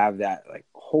wanted to have that, like,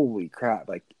 holy crap,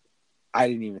 like, I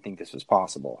didn't even think this was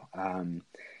possible,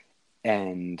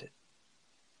 and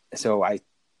so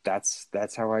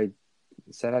that's how I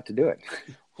set out to do it.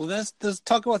 Well, let's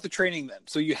talk about the training then.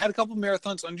 So you had a couple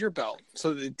marathons under your belt,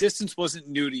 so the distance wasn't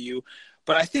new to you,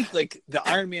 but I think like the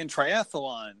Ironman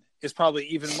triathlon is probably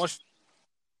even much,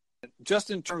 just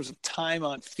in terms of time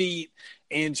on feet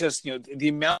and just, the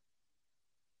amount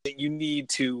that you need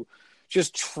to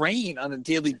just train on a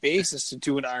daily basis to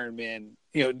do an Ironman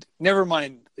never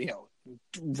mind,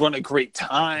 run a great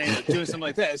time or doing something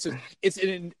like that.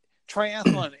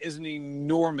 Triathlon is an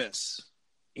enormous,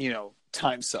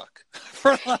 time suck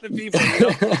for a lot of people.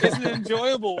 It's an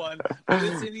enjoyable one, but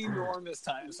it's an enormous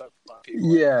time suck for a lot of people.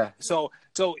 Yeah. So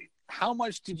how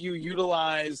much did you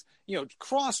utilize,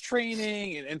 cross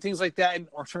training and things like that in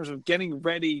terms of getting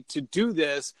ready to do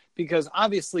this? Because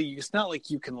obviously it's not like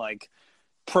you can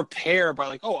prepare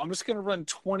by I'm just going to run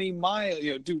 20 miles,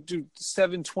 do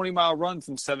 7 20-mile runs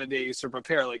in 7 days to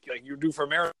prepare like you do for a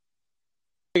marathon.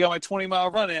 I got my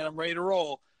 20-mile run and I'm ready to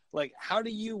roll. How do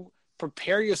you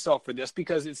prepare yourself for this?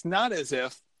 Because it's not as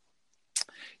if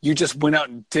you just went out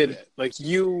and did it.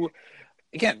 You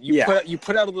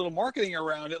put out a little marketing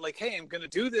around it, hey, I'm going to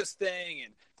do this thing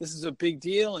and this is a big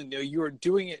deal, and you are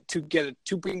doing it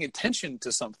to bring attention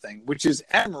to something, which is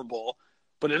admirable,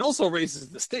 but it also raises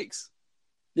the stakes.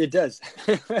 It does.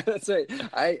 That's right.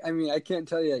 I mean, I can't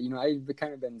tell you, I've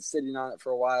kind of been sitting on it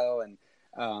for a while, and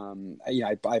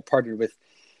I partnered with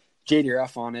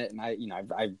JDRF on it, and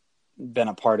I've been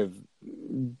a part of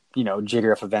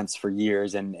JDRF events for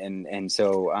years, and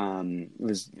so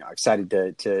was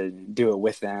excited to do it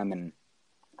with them,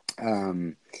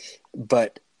 and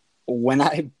but when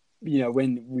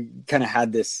when we kind of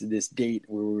had this date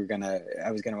where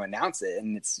I was gonna announce it,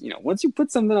 and it's once you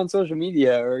put something on social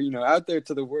media or out there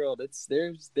to the world,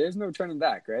 there's no turning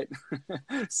back, right?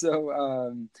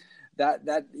 So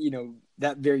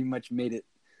that very much made it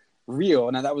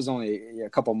real. Now that was only a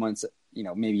couple months,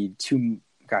 maybe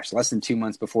less than 2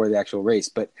 months before the actual race,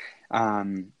 but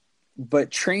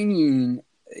training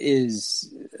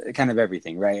is kind of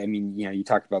everything, right? I mean, you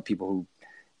talked about people who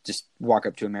just walk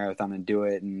up to a marathon and do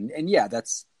it, and yeah,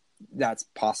 that's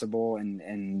possible,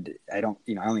 and I don't,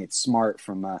 I don't think it's smart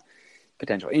from a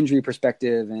potential injury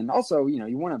perspective, and also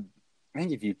you want to, I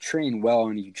think if you train well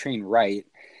and you train right,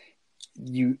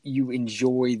 you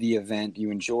enjoy the event, you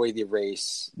enjoy the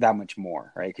race that much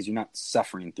more, right? Because you're not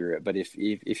suffering through it. But if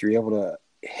you're able to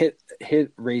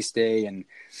hit race day and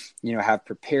have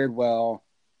prepared well,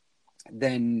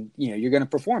 then you're going to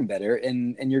perform better,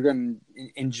 and you're going to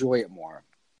enjoy it more.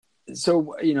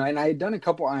 So and I had done a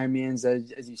couple Ironmans,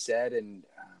 as you said, and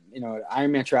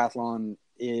Ironman triathlon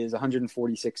is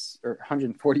 146 or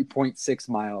 140.6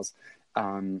 miles.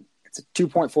 It's a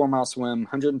 2.4 mile swim,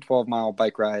 112-mile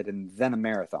bike ride, and then a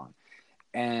marathon.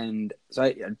 And so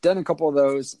I've done a couple of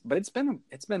those, but it's been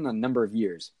a number of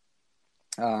years.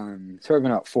 So it's been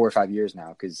about 4 or 5 years now,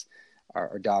 because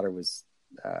our daughter was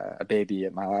a baby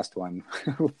at my last one.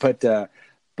 but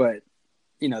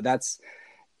that's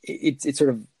it's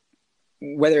sort of,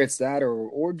 whether it's that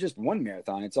or just one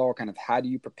marathon, it's all kind of, how do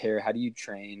you prepare, how do you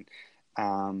train,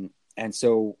 and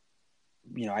so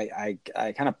I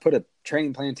kind of put a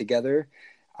training plan together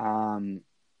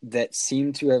that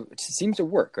seemed to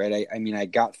work, right? I mean, I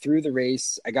got through the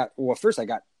race. I got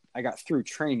through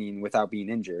training without being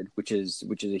injured, which is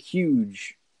a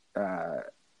huge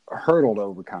hurdle to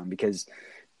overcome, because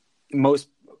one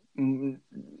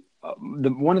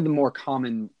of the more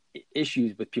common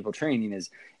issues with people training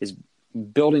is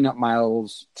building up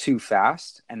miles too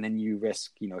fast, and then you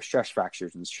risk stress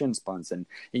fractures and shin splints and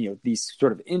these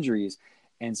sort of injuries.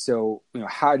 And so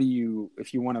how do you,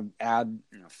 if you want to add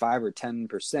 5 or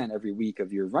 10% every week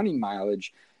of your running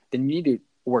mileage, then you need to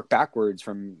work backwards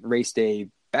from race day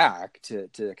back to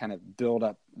kind of build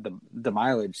up the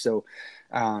mileage. So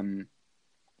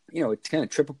it's kind of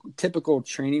typical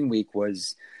training week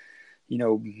was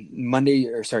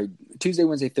Tuesday,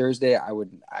 Wednesday, Thursday, I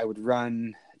would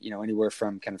run anywhere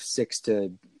from kind of 6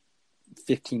 to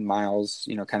 15 miles,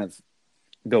 kind of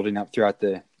building up throughout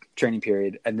the training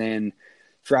period. And then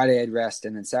Friday I'd rest,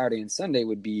 and then Saturday and Sunday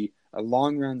would be a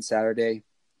long run Saturday,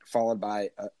 followed by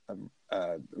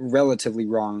a relatively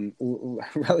long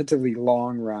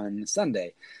run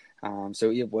Sunday.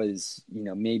 So it was,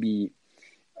 maybe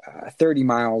 30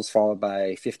 miles followed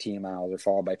by 15 miles or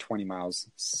followed by 20 miles,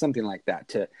 something like that,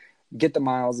 to get the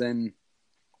miles in,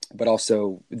 but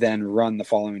also then run the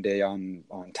following day on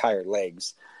tired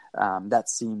legs. That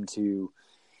seemed to,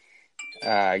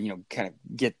 kind of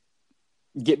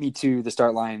get me to the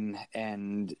start line,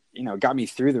 and got me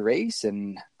through the race.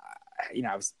 And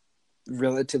I was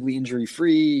relatively injury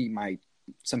free.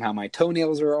 Somehow my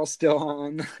toenails are all still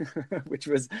on, which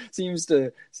seems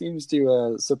to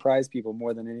surprise people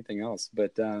more than anything else.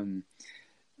 But I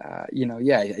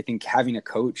think having a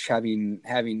coach, having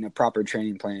a proper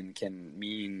training plan can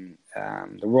mean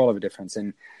the world of a difference.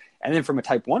 And then from a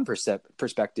type 1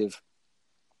 perspective,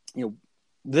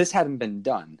 this hadn't been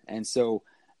done. And so,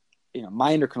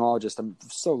 my endocrinologist, I'm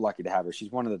so lucky to have her.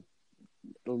 She's one of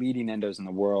the leading endos in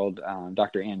the world,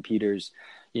 Dr. Ann Peters.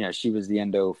 she was the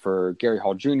endo for Gary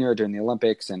Hall Jr. during the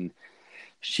Olympics, and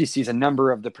she sees a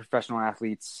number of the professional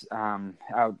athletes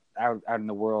out in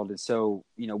the world. And so,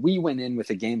 we went in with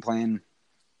a game plan,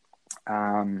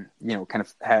 kind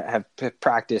of have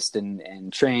practiced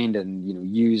and trained and,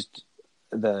 used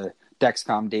the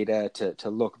Dexcom data to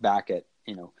look back at,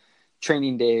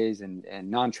 training days and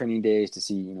non-training days to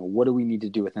see, what do we need to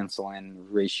do with insulin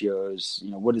ratios?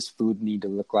 What does food need to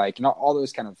look like, and all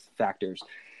those kind of factors.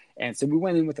 And so we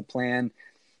went in with a plan,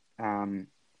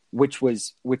 which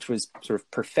was sort of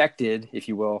perfected, if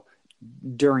you will,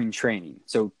 during training.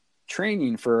 So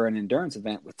training for an endurance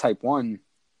event with type 1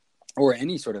 or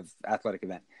any sort of athletic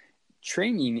event,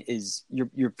 training is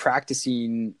you're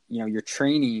practicing, you're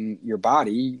training your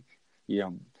body,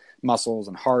 muscles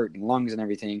and heart and lungs and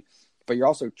everything, but you're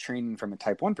also training from a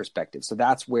type 1 perspective. So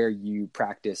that's where you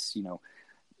practice,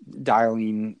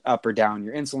 dialing up or down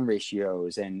your insulin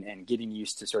ratios and getting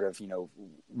used to sort of,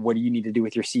 what do you need to do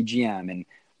with your CGM, and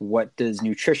what does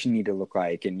nutrition need to look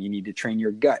like? And you need to train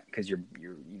your gut because your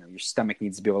stomach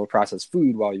needs to be able to process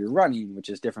food while you're running, which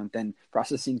is different than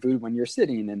processing food when you're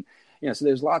sitting. And, so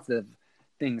there's lots of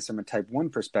things from a type 1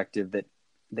 perspective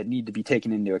that need to be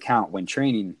taken into account when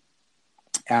training.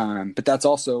 But that's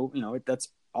also, that's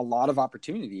a lot of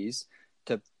opportunities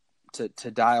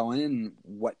to dial in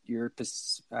what your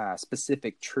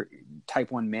specific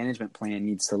type 1 management plan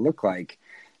needs to look like,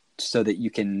 so that you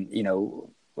can,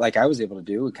 like I was able to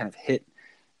do, kind of hit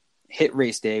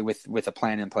race day with a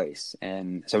plan in place.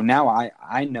 And so now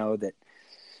I know that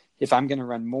if I'm going to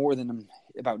run more than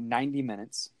about 90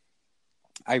 minutes,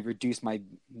 I reduce my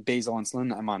basal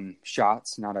insulin. I'm on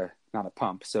shots, not a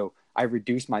pump. So I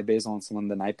reduce my basal insulin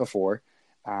the night before.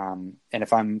 And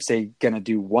if I'm, say, going to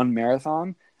do one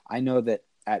marathon, I know that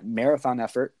at marathon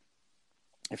effort,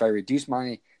 if I reduce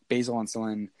my basal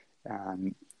insulin,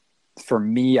 for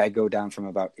me, I go down from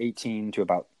about 18 to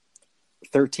about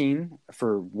 13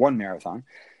 for one marathon.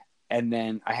 And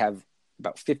then I have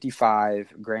about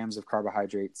 55 grams of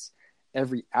carbohydrates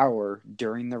every hour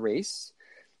during the race.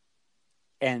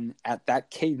 And at that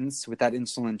cadence, with that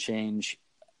insulin change,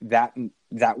 that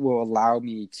will allow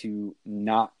me to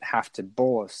not have to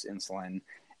bolus insulin.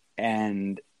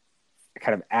 And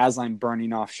kind of as I'm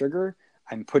burning off sugar,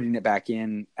 I'm putting it back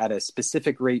in at a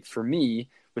specific rate for me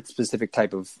with specific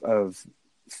type of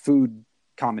food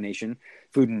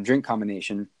and drink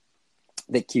combination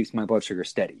that keeps my blood sugar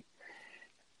steady.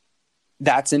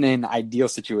 That's in an ideal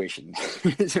situation,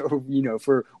 so,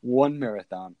 for one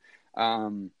marathon.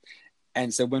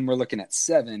 And so when we're looking at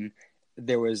 7,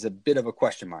 there was a bit of a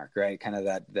question mark, right? Kind of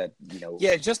that.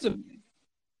 Yeah, just a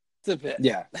bit.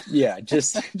 Yeah,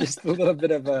 just a little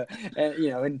bit of a,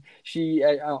 and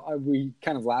we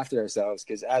kind of laughed at ourselves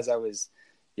because as I was,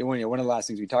 one of the last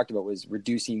things we talked about was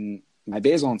reducing my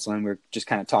basal insulin. We're just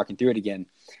kind of talking through it again.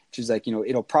 She's like,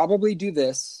 it'll probably do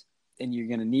this, and you're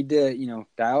going to need to,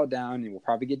 dial it down, and we'll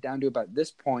probably get down to about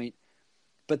this point.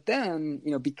 But then,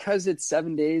 because it's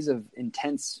 7 days of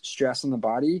intense stress on the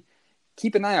body,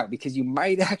 keep an eye out because you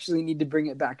might actually need to bring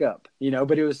it back up,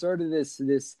 but it was sort of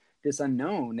this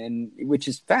unknown, and which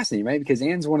is fascinating, right? Because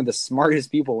Anne's one of the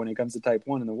smartest people when it comes to type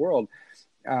 1 in the world.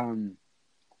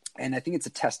 And I think it's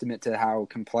a testament to how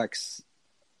complex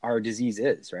our disease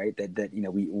is, right? That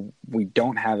we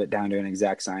don't have it down to an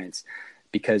exact science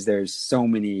because there's so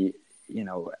many,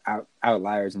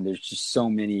 outliers, and there's just so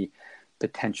many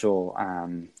potential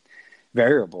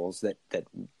variables that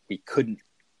we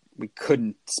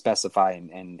couldn't specify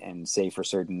and say for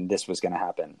certain this was going to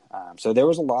happen. So there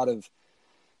was a lot of,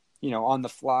 on the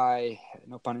fly,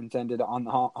 no pun intended,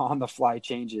 on the fly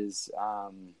changes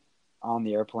on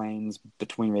the airplanes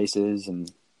between races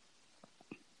and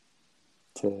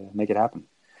to make it happen.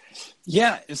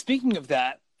 Yeah. And speaking of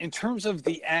that, in terms of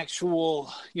the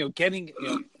actual,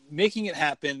 making it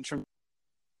happen in terms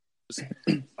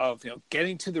of,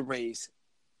 getting to the race,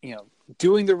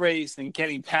 doing the race and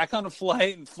getting back on a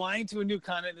flight and flying to a new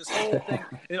continent, this whole thing.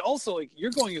 And also, like, you're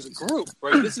going as a group,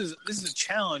 right? This is a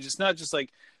challenge. It's not just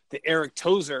like the Eric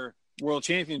Tozer World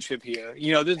Championship here.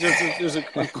 There's a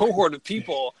cohort of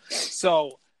people.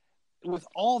 So with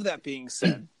all of that being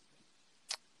said,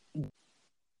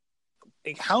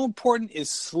 like, how important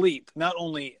is sleep? Not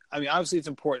only, obviously it's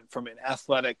important from an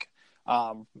athletic,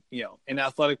 an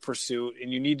athletic pursuit,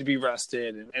 and you need to be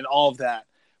rested and all of that.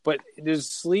 But does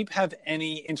sleep have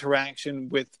any interaction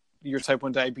with your type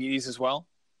 1 diabetes as well?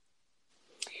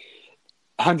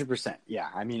 100%. Yeah.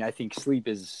 I think sleep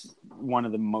is one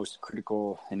of the most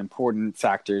critical and important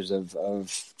factors of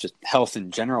just health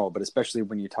in general, but especially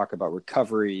when you talk about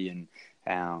recovery and,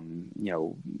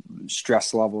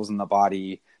 stress levels in the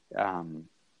body.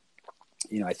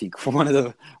 I think one of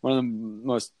the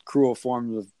most cruel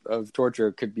forms of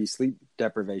torture could be sleep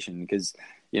deprivation, because,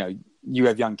 you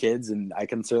have young kids, and I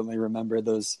can certainly remember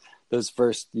those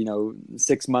first,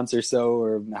 6 months or so,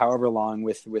 or however long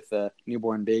with a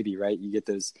newborn baby, right? You get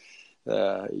those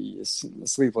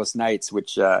sleepless nights,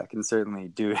 which can certainly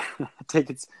do take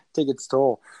its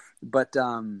toll. But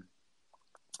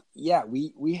yeah,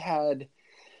 we had.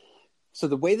 So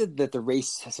the way that the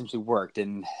race essentially worked,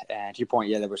 and to your point,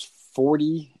 yeah, there was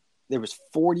 40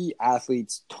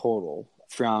 athletes total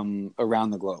from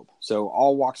around the globe. So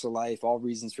all walks of life, all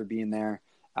reasons for being there.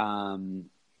 Kind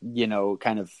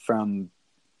of from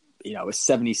a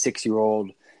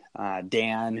 76-year-old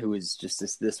Dan, who is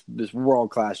just this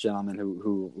world-class gentleman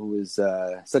who was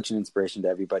such an inspiration to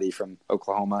everybody, from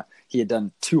Oklahoma. He had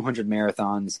done 200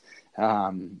 marathons,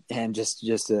 and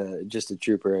just a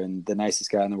trooper and the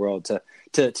nicest guy in the world.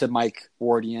 To Mike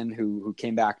Wardian, who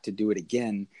came back to do it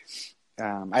again.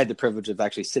 I had the privilege of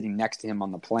actually sitting next to him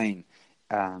on the plane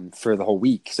for the whole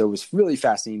week. So it was really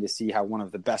fascinating to see how one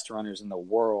of the best runners in the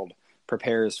world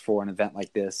prepares for an event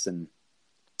like this. And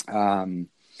then,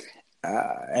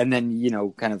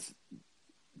 kind of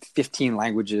 15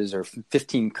 languages or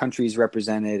 15 countries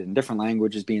represented, and different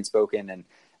languages being spoken, and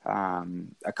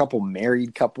a couple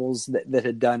married couples that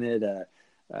had done it. A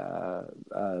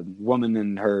woman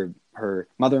and her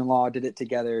mother-in-law did it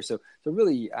together. So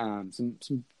really, some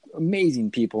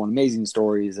amazing people and amazing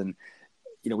stories. And,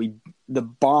 the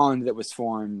bond that was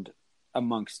formed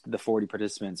amongst the 40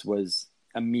 participants was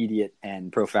immediate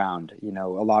and profound. A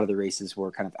lot of the races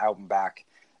were kind of out and back,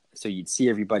 so you'd see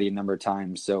everybody a number of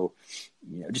times. So,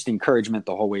 just encouragement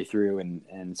the whole way through.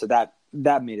 And so that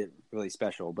made it really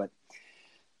special. But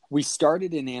we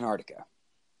started in Antarctica.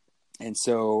 And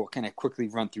so kind of quickly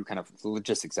run through kind of the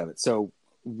logistics of it. So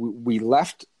we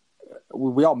left,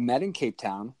 we all met in Cape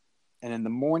Town. And in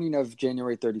the morning of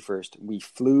January 31st, we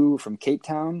flew from Cape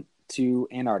Town to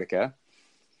Antarctica.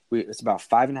 It's about a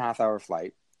 5.5-hour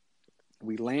flight.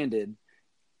 We landed.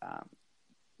 And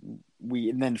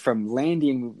then from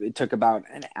landing, it took about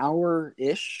an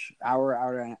hour-ish,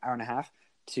 hour and a half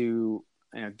to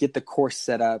get the course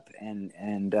set up and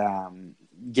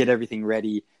get everything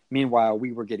ready. Meanwhile,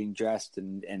 we were getting dressed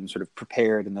and sort of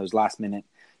prepared in those last-minute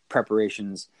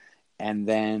preparations. And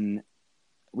then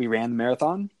we ran the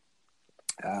marathon.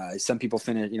 Some people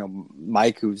finished,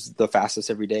 Mike, who's the fastest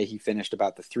every day, he finished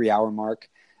about the 3-hour mark.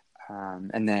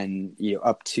 And then,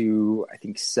 up to, I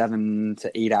think, 7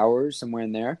 to 8 hours, somewhere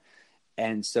in there.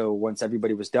 And so once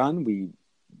everybody was done, we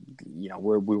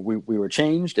were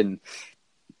changed and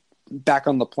back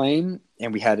on the plane,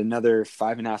 and we had another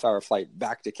 5.5-hour flight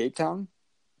back to Cape Town,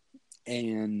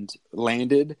 and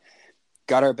landed,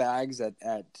 got our bags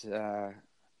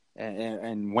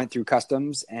and went through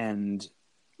customs, and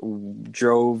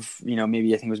drove,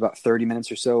 maybe I think it was about 30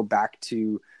 minutes or so back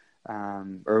to,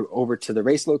 or over to the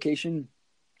race location,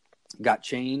 got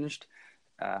changed,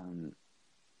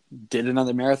 did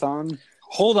another marathon.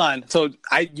 Hold on. So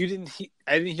I didn't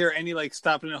hear any like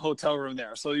stopping in a hotel room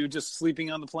there. So you were just sleeping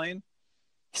on the plane?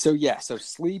 So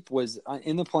sleep was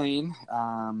in the plane.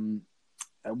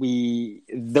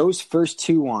 Those first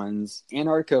two ones,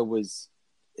 Antarctica was,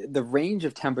 the range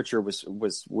of temperature was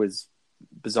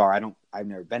bizarre. I've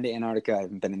never been to Antarctica. I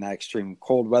haven't been in that extreme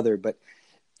cold weather, but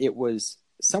it was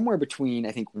somewhere between,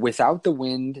 I think, without the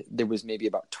wind, there was maybe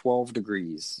about 12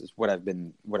 degrees is what I've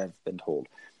been told.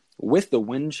 With the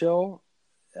wind chill,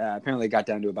 apparently it got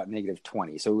down to about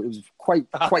 -20. So it was quite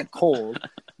cold,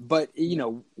 but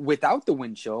without the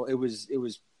wind chill, it was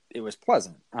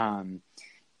pleasant. I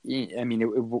mean,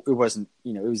 it wasn't,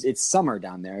 it's summer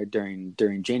down there during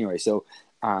January. So,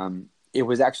 it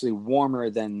was actually warmer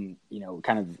than,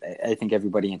 kind of, I think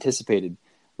everybody anticipated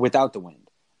without the wind.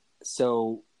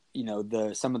 So,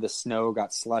 some of the snow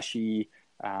got slushy,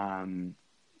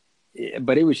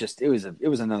 but it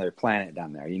was another planet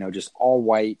down there, just all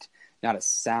white, not a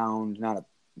sound,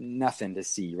 nothing to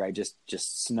see, right?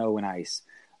 Just snow and ice.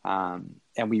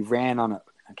 And we ran on a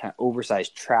kind of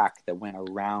oversized track that went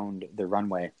around the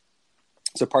runway.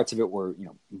 So parts of it were,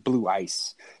 blue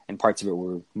ice, and parts of it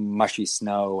were mushy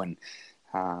snow. And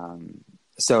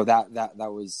so that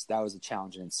was a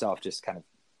challenge in itself, just kind of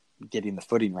getting the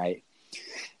footing right.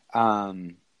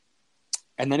 And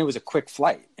then it was a quick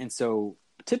flight. And so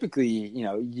typically,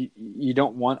 you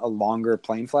don't want a longer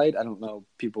plane flight. I don't know,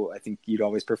 people, I think you'd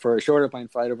always prefer a shorter plane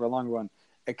flight over a longer one,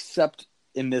 except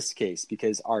in this case,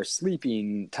 because our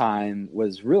sleeping time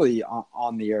was really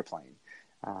on the airplane.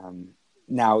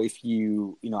 Now, if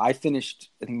I finished,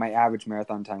 I think my average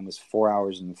marathon time was 4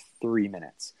 hours and 3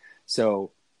 minutes.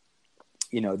 So,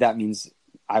 that means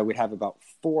I would have about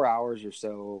 4 hours or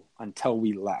so until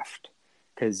we left,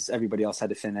 because everybody else had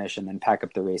to finish and then pack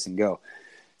up the race and go.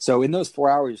 So in those 4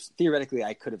 hours, theoretically,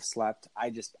 I could have slept.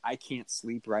 I can't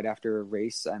sleep right after a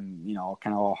race. I'm,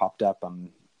 kind of all hopped up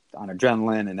on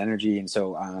adrenaline and energy. And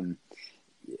so I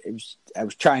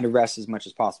was trying to rest as much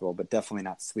as possible, but definitely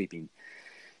not sleeping.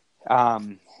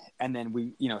 And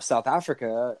then South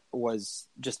Africa was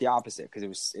just the opposite,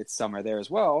 because it's summer there as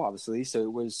well, obviously. So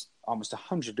it was almost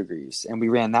 100 degrees, and we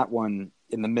ran that one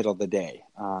in the middle of the day.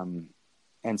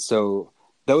 And so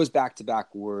those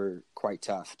back-to-back were quite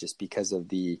tough, just because of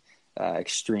the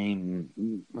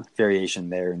extreme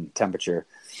variation there in temperature.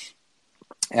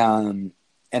 And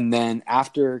then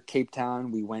after Cape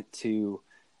Town, we went to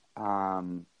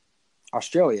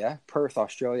Australia, Perth,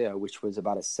 Australia, which was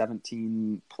about a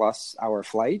 17-plus hour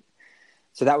flight.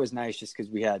 So that was nice, just because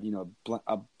we had,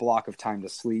 a block of time to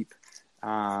sleep.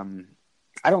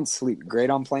 I don't sleep great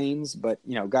on planes, but,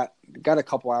 got a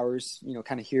couple hours,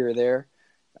 kind of here or there.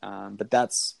 But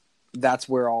that's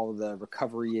where all the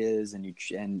recovery is, and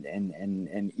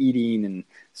eating and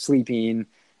sleeping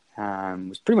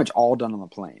was pretty much all done on the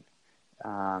plane.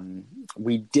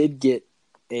 We did get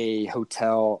a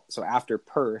hotel. So after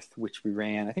Perth, which we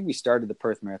ran, I think we started the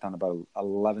Perth Marathon about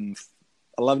 11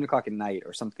 o'clock at night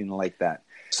or something like that.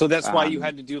 So that's why you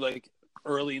had to do like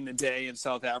early in the day in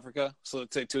South Africa. So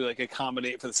to like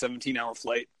accommodate for the 17-hour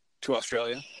flight to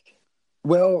Australia.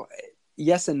 Well,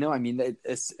 yes and no. I mean,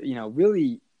 it's,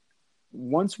 really,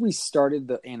 once we started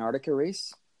the Antarctica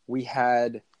race, we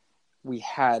had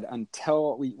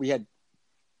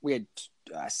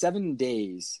 7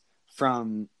 days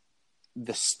from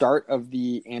the start of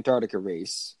the Antarctica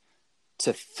race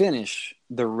to finish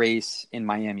the race in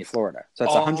Miami, Florida. So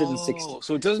that's 160.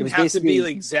 So it doesn't have to be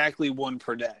like exactly one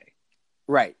per day.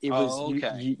 Right. It was,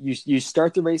 okay. you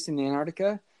start the race in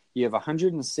Antarctica, you have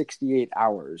 168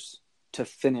 hours to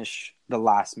finish the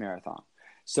last marathon.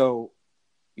 So,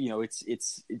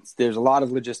 it's there's a lot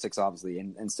of logistics, obviously.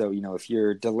 And so, if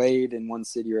you're delayed in one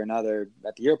city or another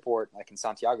at the airport, like in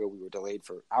Santiago, we were delayed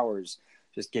for hours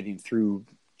just getting through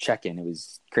check-in. It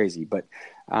was crazy. But,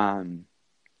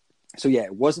 so yeah,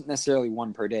 it wasn't necessarily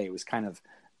one per day. It was kind of,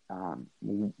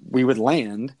 we would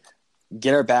land,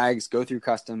 get our bags, go through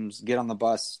customs, get on the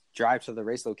bus, drive to the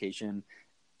race location,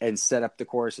 and set up the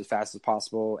course as fast as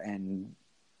possible and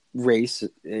race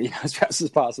as fast as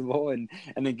possible, and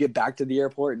then get back to the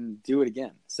airport and do it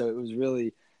again. So it was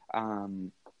really,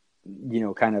 kind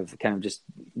of just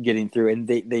getting through. And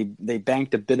they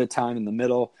banked a bit of time in the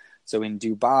middle. So in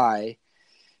Dubai,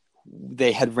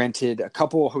 they had rented a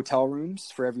couple hotel rooms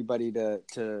for everybody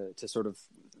to sort of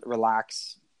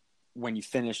relax. When you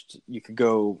finished, you could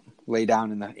go lay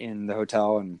down in the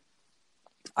hotel. And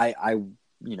I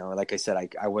like I said,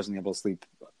 I wasn't able to sleep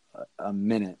a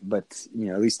minute, but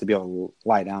at least to be able to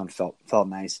lie down felt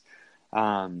nice.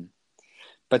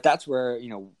 But that's where,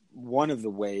 one of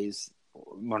the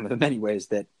many ways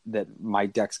that my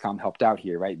Dexcom helped out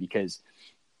here, right? Because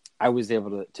I was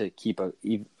able to keep a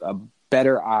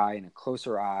better eye and a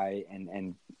closer eye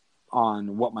and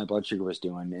on what my blood sugar was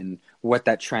doing and what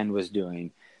that trend was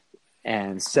doing,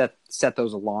 and set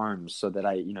those alarms so that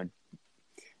I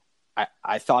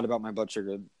thought about my blood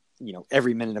sugar,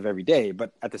 every minute of every day.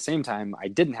 But at the same time, I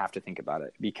didn't have to think about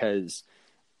it because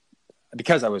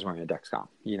I was wearing a Dexcom,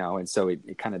 and so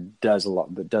it kind of does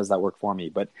that work for me.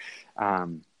 But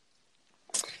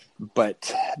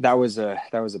that was a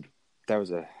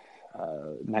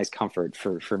nice comfort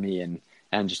for me,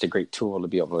 and just a great tool to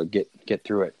be able to get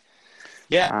through it.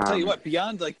 Yeah, I'll tell you what,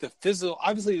 beyond like the physical,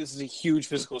 obviously this is a huge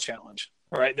physical challenge,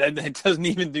 right? That doesn't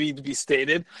even need to be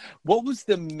stated. What was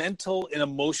the mental and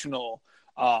emotional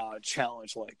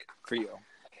challenge like for you?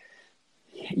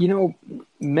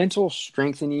 Mental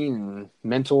strengthening and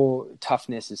mental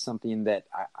toughness is something that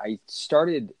I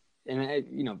started, and I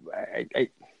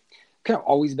kind of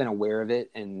always been aware of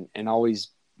it and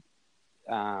always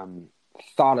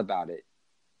thought about it.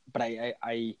 But I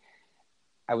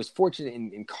was fortunate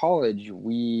in college.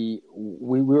 We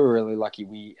were really lucky.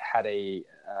 We had a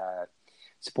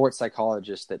sports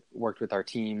psychologist that worked with our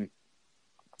team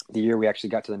the year we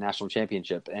actually got to the national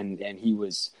championship. And he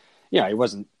was, he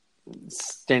wasn't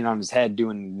standing on his head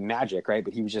doing magic, right?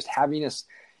 But he was just having us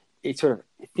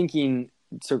thinking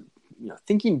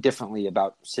differently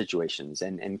about situations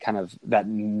and kind of that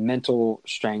mental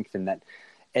strength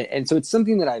and so it's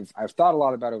something that I've thought a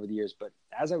lot about over the years. But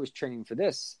as I was training for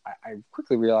this, I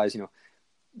quickly realized,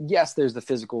 yes, there's the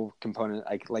physical component.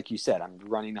 Like you said, I'm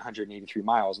running 183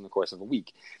 miles in the course of a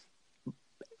week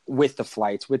with the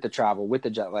flights, with the travel, with the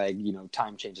jet lag,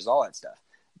 time changes, all that stuff.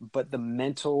 But the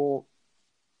mental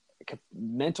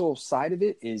mental side of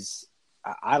it is,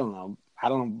 I don't know,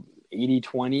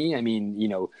 80-20. I mean,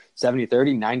 70-30,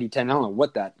 90-10. I don't know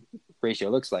what that ratio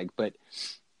looks like, but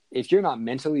if you're not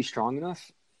mentally strong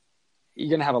enough, you're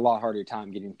going to have a lot harder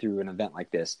time getting through an event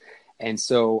like this. And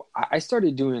so I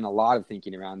started doing a lot of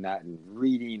thinking around that and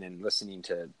reading and listening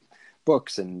to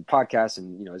books and podcasts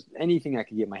and, anything I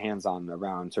could get my hands on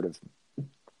around sort of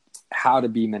how to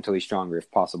be mentally stronger if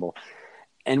possible.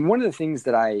 And one of the things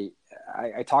that I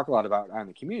talk a lot about in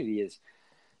the community is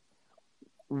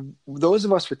those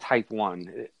of us with type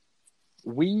 1,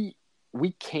 we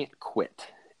can't quit.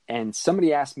 And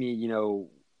somebody asked me,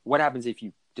 what happens if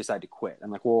you decide to quit?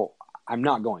 I'm like, well, I'm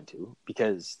not going to,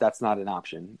 because that's not an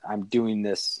option. I'm doing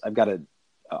this. I've got an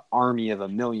army of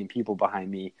 1 million people behind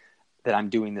me that I'm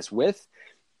doing this with,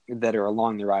 that are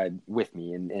along the ride with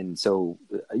me. And so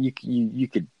you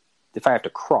could, if I have to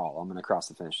crawl, I'm going to cross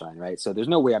the finish line, right? So there's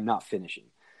no way I'm not finishing.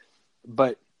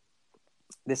 But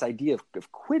this idea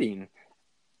of quitting,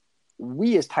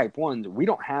 we as type 1s, we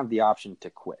don't have the option to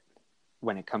quit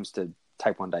when it comes to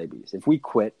type 1 diabetes. If we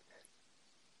quit,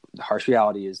 the harsh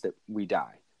reality is that we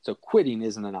die. So quitting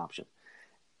isn't an option.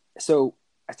 So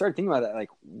I started thinking about that. Like,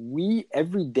 we,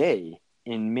 every day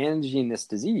in managing this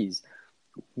disease,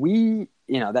 we,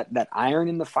 that iron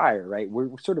in the fire, right?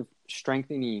 We're sort of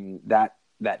strengthening that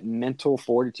mental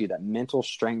fortitude, that mental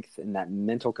strength, and that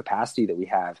mental capacity that we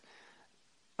have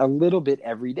a little bit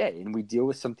every day. And we deal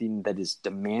with something that is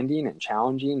demanding and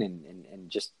challenging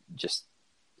and just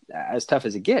as tough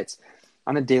as it gets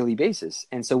on a daily basis.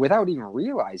 And so without even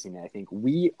realizing it, I think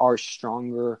we are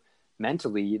stronger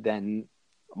mentally than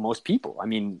most people. I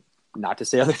mean, not to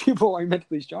say other people are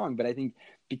mentally strong, but I think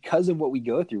because of what we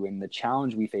go through and the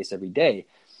challenge we face every day,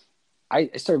 I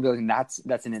started realizing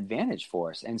that's an advantage for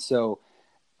us. And so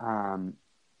I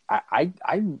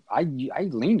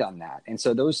leaned on that. And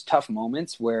so those tough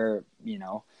moments where,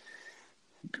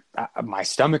 my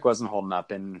stomach wasn't holding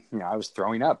up and, I was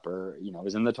throwing up, or, I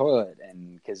was in the toilet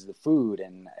and because of the food,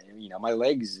 and, my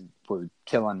legs were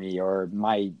killing me, or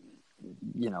my,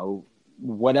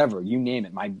 whatever, you name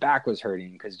it. My back was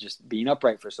hurting because just being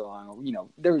upright for so long,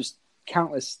 there was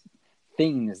countless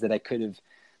things that I could have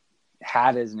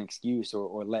had as an excuse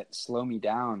or let slow me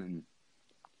down. And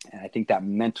I think that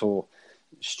mental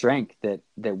strength that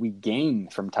we gain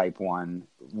from type 1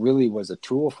 really was a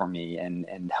tool for me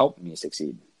and helped me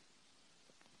succeed.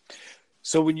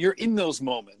 So when you're in those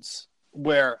moments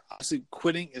where obviously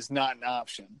quitting is not an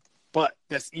option, but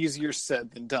that's easier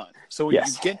said than done. So when you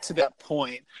get to that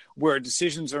point where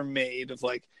decisions are made of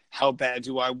like, how bad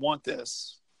do I want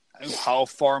this? How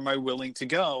far am I willing to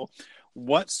go?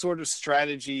 What sort of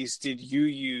strategies did you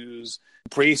use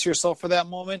to brace yourself for that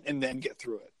moment and then get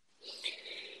through it?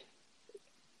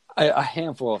 A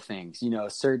handful of things,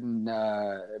 certain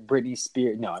Britney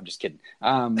Spears. No, I'm just kidding.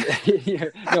 No,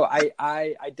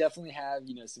 I definitely have,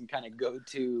 some kind of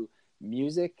go-to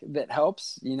music that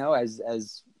helps,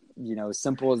 as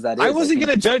simple as that is. I wasn't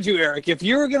going to judge you, Eric. If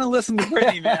you were going to listen to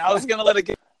Britney, man, I was going to let it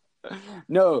go.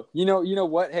 No, you know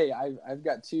what? Hey, I've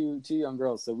got two young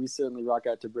girls, so we certainly rock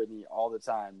out to Britney all the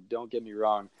time. Don't get me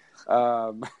wrong.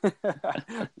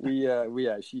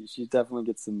 She definitely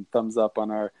gets some thumbs up on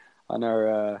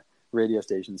our radio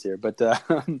stations here, but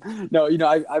no,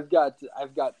 I've got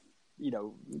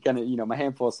kind of my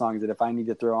handful of songs that if I need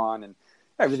to throw on, and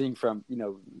everything from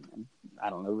I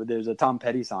don't know, there's a Tom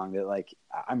Petty song that like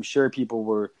I'm sure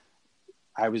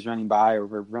I was running by or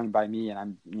were running by me, and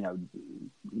I'm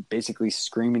basically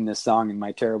screaming this song in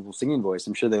my terrible singing voice.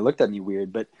 I'm sure they looked at me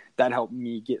weird, but that helped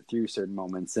me get through certain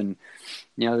moments. And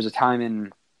there was a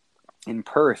time in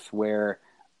Perth where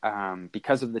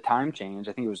because of the time change,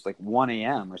 I think it was like 1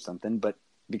 a.m. or something, but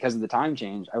because of the time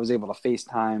change, I was able to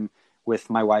FaceTime with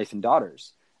my wife and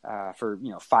daughters for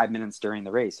 5 minutes during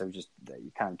the race. I was just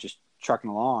kind of just trucking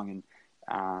along,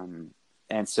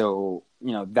 and so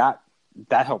that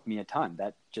helped me a ton.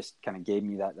 That just kind of gave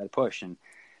me that push. And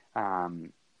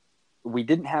we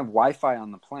didn't have Wi-Fi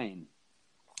on the plane,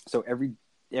 so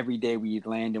every day we'd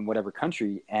land in whatever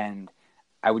country, and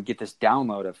I would get this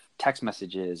download of text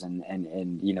messages and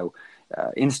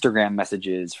Instagram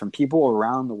messages from people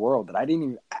around the world that I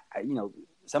didn't even,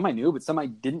 some I knew, but some I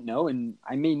didn't know, and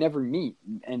I may never meet.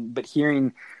 But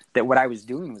hearing that what I was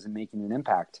doing was making an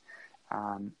impact,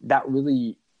 that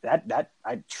really, that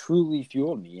truly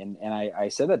fueled me. And I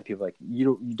said that to people, like,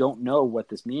 you don't know what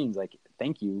this means. Like,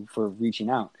 thank you for reaching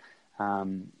out.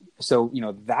 So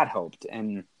that helped.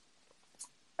 And,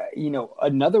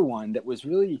 another one that was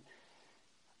really,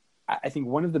 I think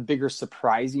one of the bigger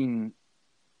surprising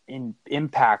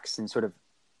impacts and sort of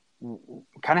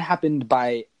kind of happened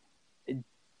by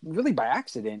really by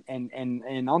accident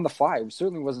and on the fly. It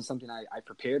certainly wasn't something I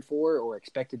prepared for or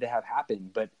expected to have happen.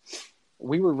 But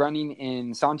we were running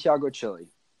in Santiago, Chile,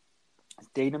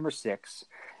 day number 6,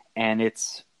 and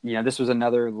it's, this was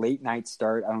another late night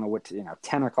start. I don't know what,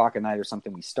 10 o'clock at night or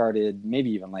something. We started,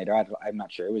 maybe even later. I'm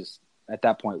not sure. It was at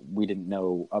that point we didn't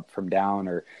know up from down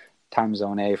or time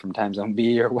zone A from time zone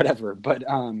B or whatever. But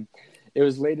it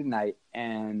was late at night,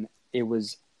 and it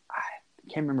was, I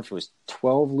can't remember if it was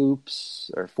 12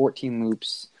 loops or 14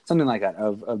 loops, something like that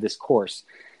of this course.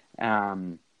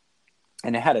 And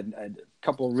it had a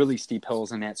couple of really steep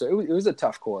hills in it. So it was a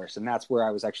tough course. And that's where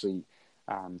I was actually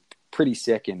pretty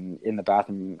sick in the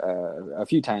bathroom a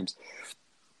few times.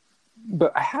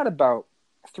 But I had about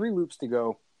 3 loops to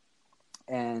go.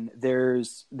 And there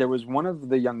was one of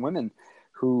the young women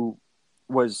who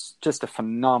was just a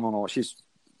phenomenal, she's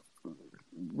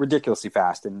ridiculously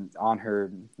fast and on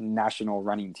her national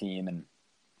running team, and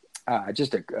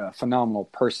just a phenomenal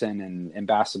person and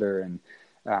ambassador and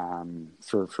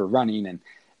for running. And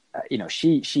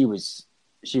she was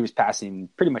passing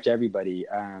pretty much everybody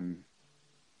on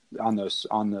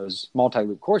those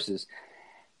multi-loop courses.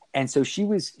 And so she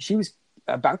was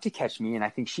about to catch me, and I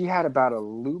think she had about a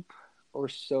loop or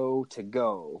so to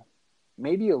go,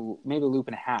 maybe a loop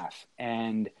and a half,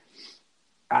 and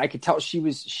I could tell she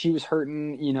was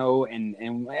hurting,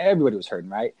 and everybody was hurting,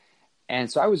 right?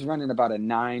 And so I was running about a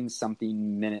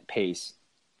 9-something minute pace,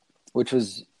 which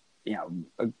was,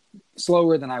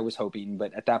 slower than I was hoping.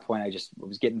 But at that point, I just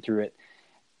was getting through it.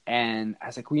 And I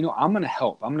was like, well, I'm going to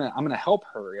help. I'm going to help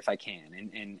her if I can.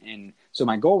 And so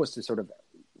my goal was to sort of,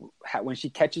 when she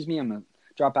catches me, I'm going to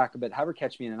drop back a bit, have her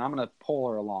catch me, and I'm going to pull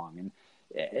her along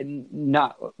and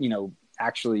not,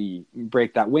 actually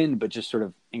break that wind, but just sort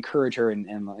of encourage her.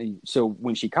 And so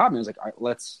when she caught me, I was like, all right,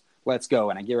 let's go.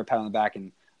 And I gave her a pat on the back,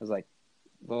 and I was like,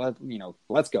 well,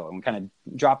 let's go. And we kind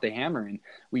of dropped the hammer, and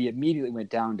we immediately went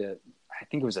down to, I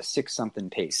think it was a 6-something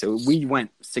pace. So we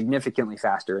went significantly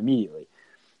faster immediately.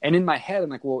 And in my head, I'm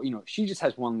like, well, she just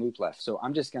has 1 loop left. So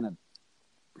I'm going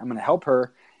to help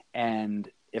her. And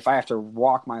if I have to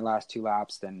walk my last 2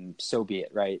 laps, then so be it.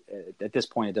 Right. At this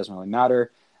point, it doesn't really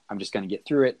matter. I'm just going to get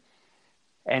through it.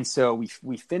 And so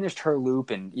we finished her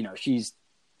loop, and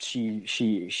she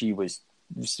was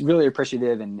really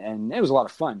appreciative, and it was a lot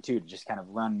of fun too to just kind of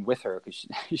run with her, because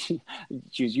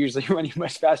she was usually running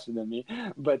much faster than me.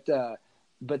 But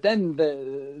then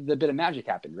the bit of magic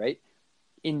happened, right?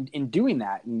 In doing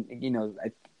that, and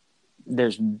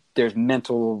there's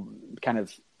mental kind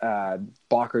of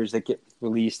blockers that get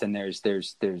released, and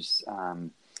there's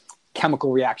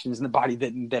chemical reactions in the body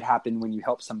that happen when you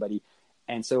help somebody.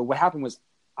 And so what happened was,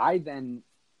 I then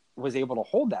was able to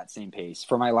hold that same pace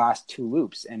for my last 2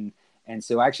 loops. And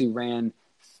so I actually ran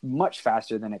much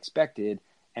faster than expected,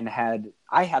 and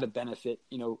I had a benefit,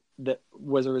 that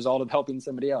was a result of helping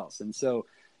somebody else. And so,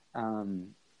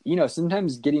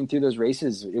 sometimes getting through those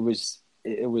races, it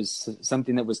was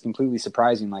something that was completely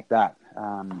surprising like that.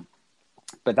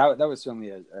 But that was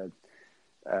certainly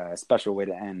a special way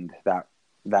to end that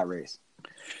race.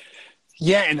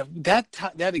 Yeah, and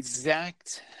that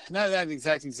exact, not that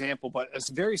exact example, but a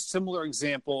very similar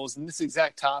examples, and this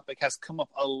exact topic has come up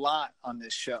a lot on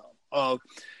this show of,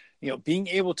 being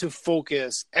able to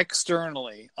focus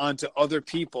externally onto other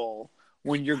people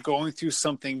when you're going through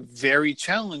something very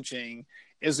challenging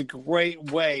is a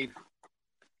great way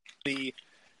to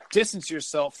distance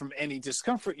yourself from any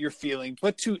discomfort you're feeling,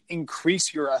 but to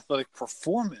increase your athletic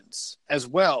performance as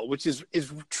well, which is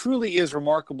truly is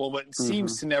remarkable, but it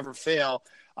seems to never fail.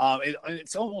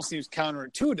 It almost seems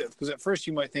counterintuitive, because at first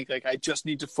you might think, like, I just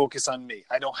need to focus on me.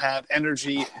 I don't have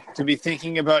energy to be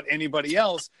thinking about anybody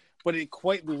else, but it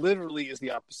quite literally is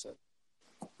the opposite.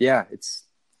 Yeah, it's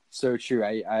so true.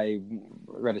 I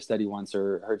read a study once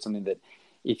or heard something that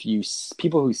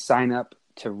people who sign up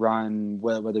to run,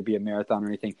 whether it be a marathon or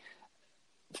anything,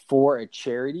 for a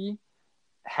charity,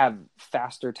 have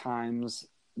faster times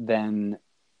than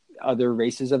other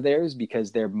races of theirs,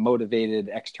 because they're motivated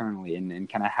externally and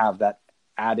kind of have that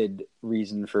added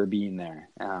reason for being there.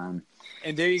 And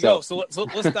there you go. So let's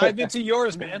dive into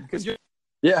yours, man. Because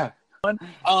yeah.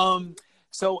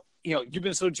 So you've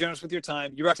been so generous with your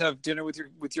time. You're about to have dinner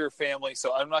with your family,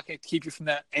 so I'm not going to keep you from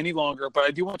that any longer. But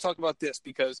I do want to talk about this,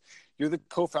 because you're the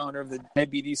co-founder of the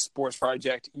Diabetes Sports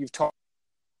Project. You've talked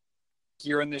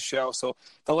here on this show. So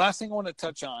the last thing I want to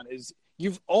touch on is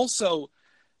you've also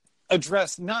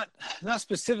addressed, not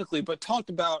specifically, but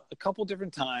talked about a couple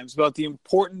different times about the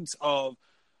importance of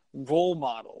role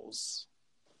models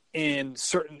in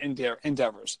certain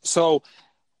endeavors. So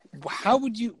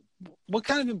what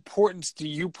kind of importance do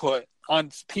you put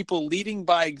on people leading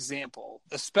by example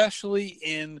especially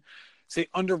in, say,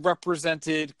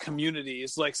 underrepresented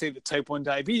communities, like, say, the type 1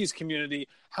 diabetes community?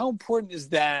 How important is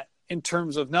that in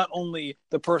terms of not only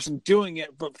the person doing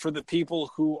it, but for the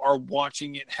people who are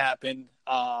watching it happen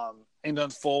and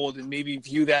unfold, and maybe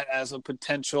view that as a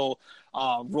potential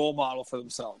role model for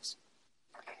themselves?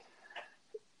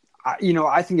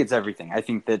 I think it's everything. I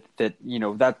think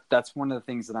that's one of the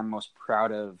things that I'm most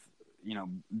proud of,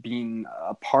 being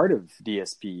a part of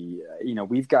DSP.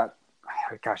 We've got,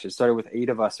 gosh, it started with 8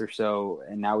 of us or so,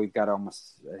 and now we've got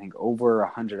almost, I think, over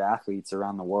 100 athletes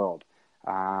around the world.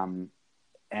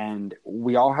 And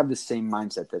we all have the same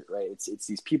mindset that, right, it's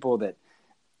these people that,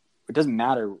 it doesn't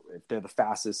matter if they're the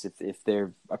fastest, if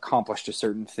they've accomplished a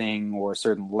certain thing or a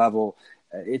certain level.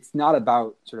 It's not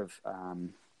about sort of,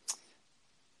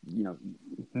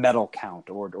 medal count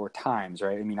or times,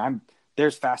 right? I mean,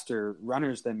 there's faster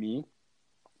runners than me.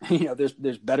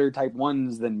 There's better type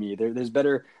 1s than me. There's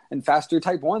better and faster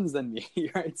type 1s than me,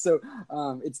 right? So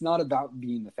it's not about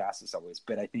being the fastest always,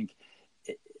 but I think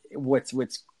what's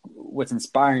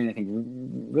inspiring, I think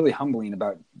really humbling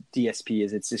about DSP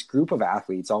is it's this group of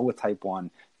athletes, all with type 1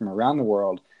 from around the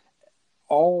world,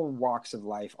 all walks of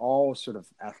life, all sort of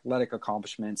athletic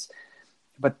accomplishments,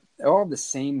 but all have the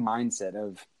same mindset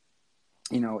of,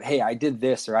 hey, I did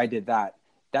this or I did that.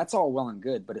 That's all well and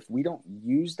good. But if we don't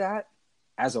use that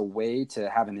as a way to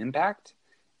have an impact,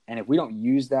 and if we don't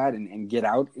use that and get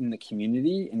out in the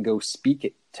community and go speak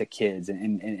it to kids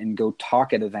and go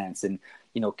talk at events and,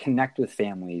 connect with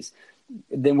families,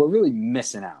 then we're really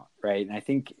missing out. Right. And I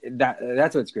think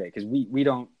that's what's great, because we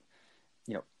don't,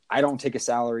 I don't take a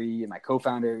salary, and my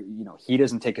co-founder, he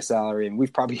doesn't take a salary, and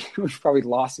we've probably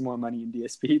lost more money in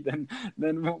DSP than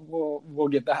we'll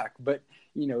get back. But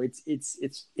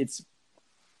it's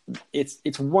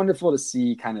wonderful to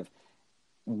see kind of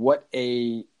what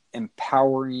a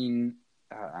empowering,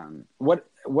 what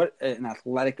an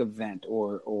athletic event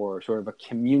or sort of a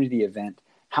community event,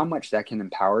 how much that can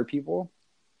empower people.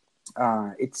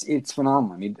 It's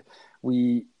phenomenal. I mean,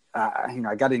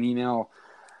 I got an email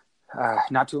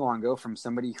not too long ago from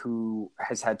somebody who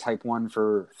has had type 1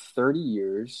 for 30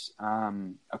 years,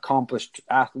 accomplished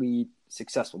athlete,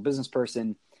 successful business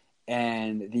person.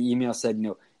 And the email said,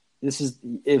 this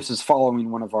is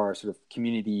following one of our sort of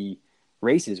community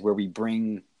races where we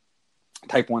bring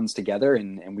type 1s together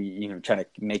and we, try to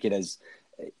make it as,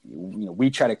 we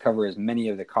try to cover as many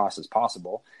of the costs as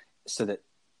possible, so that,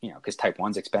 because type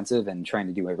 1's expensive and trying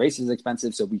to do a race is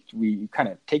expensive. So we kind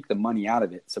of take the money out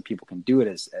of it so people can do it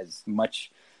as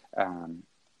much,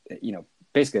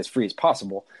 basically as free as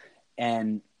possible.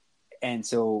 And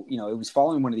so, it was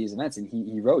following one of these events, and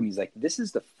he wrote, and he's like, this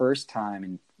is the first time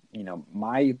in,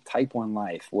 my type 1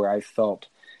 life where I felt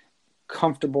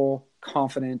comfortable,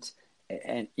 confident,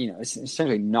 and,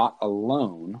 essentially not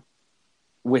alone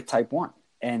with type 1.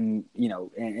 And,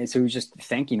 and so he was just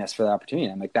thanking us for the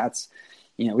opportunity. I'm like, that's,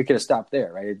 we could have stopped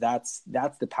there, right? That's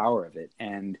the power of it.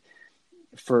 And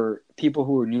for people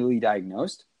who are newly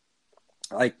diagnosed,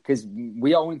 like, cause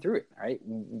we all went through it, right?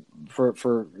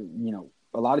 For,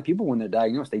 a lot of people when they're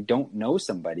diagnosed, they don't know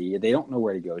somebody, they don't know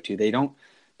where to go to. They don't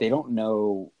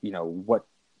know,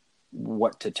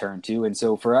 what to turn to. And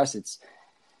so for us, it's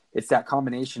that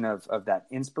combination of that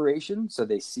inspiration. So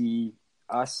they see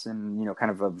us and, kind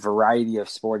of a variety of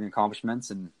sporting accomplishments,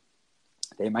 and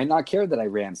they might not care that I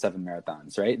ran 7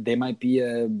 marathons, right? They might be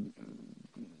a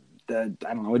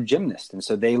gymnast. And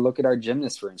so they look at our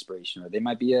gymnast for inspiration, or they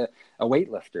might be a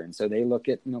weightlifter. And so they look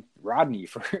at, Rodney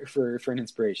for an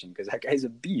inspiration, because that guy's a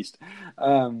beast.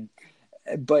 But,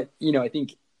 I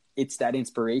think it's that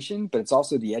inspiration, but it's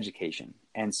also the education.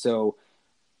 And so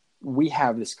we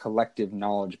have this collective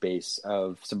knowledge base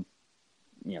of some,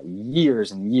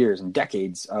 years and years and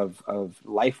decades of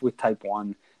life with type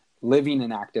 1, living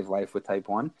an active life with type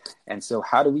 1. And so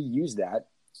how do we use that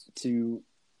to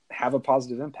have a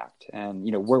positive impact? And,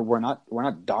 we're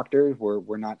not doctors,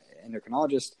 we're not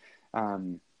endocrinologists,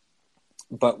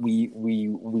 but we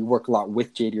work a lot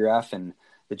with JDRF and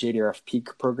the JDRF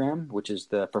Peak program, which is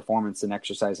the Performance and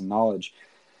Exercise and Knowledge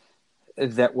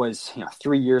that was,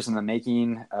 3 years in the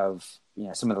making of,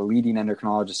 some of the leading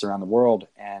endocrinologists around the world.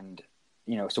 And,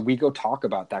 so we go talk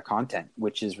about that content,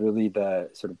 which is really the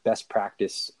sort of best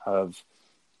practice of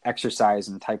exercise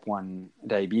and type 1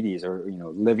 diabetes, or,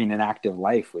 living an active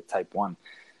life with type 1.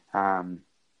 So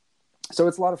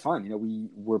it's a lot of fun.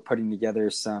 We're putting together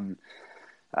some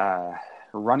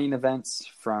running events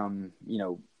from,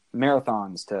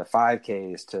 marathons to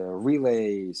 5Ks to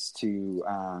relays to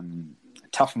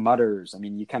Tough Mudders. I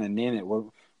mean, you kind of name it.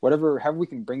 However we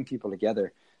can bring people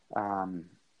together,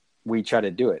 we try to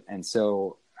do it. And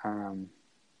so,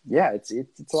 Yeah, it's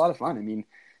a lot of fun. I mean,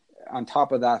 on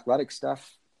top of the athletic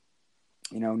stuff,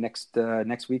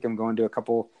 next week I'm going to a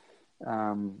couple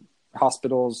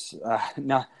hospitals,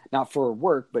 not for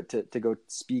work, but to go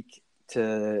speak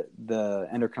to the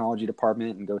endocrinology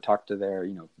department and go talk to their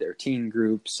teen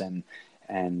groups and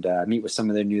meet with some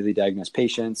of their newly diagnosed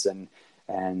patients, and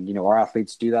our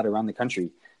athletes do that around the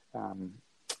country.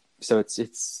 So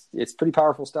it's pretty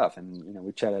powerful stuff, and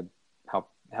we try to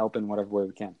help in whatever way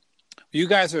we can. You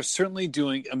guys are certainly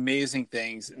doing amazing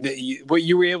things. What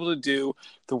you were able to do,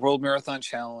 the World Marathon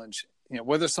Challenge,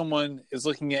 whether someone is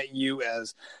looking at you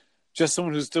as just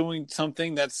someone who's doing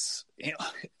something that's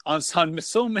on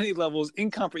so many levels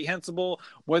incomprehensible,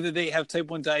 whether they have type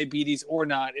 1 diabetes or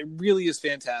not, it really is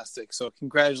fantastic. So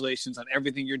congratulations on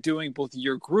everything you're doing, both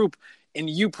your group and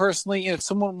you personally. And if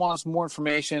someone wants more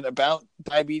information about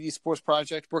Diabetes Sports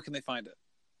Project, where can they find it?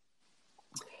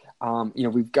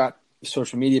 We've got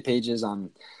social media pages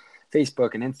on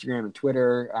Facebook and Instagram and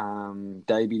Twitter,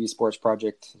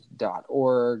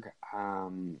 diabetesportsproject.org.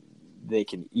 They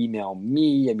can email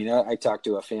me. I mean, I talk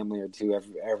to a family or two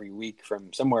every week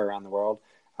from somewhere around the world,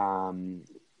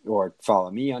 or follow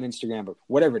me on Instagram, or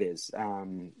whatever it is.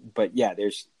 But yeah,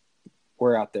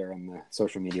 we're out there in the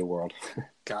social media world.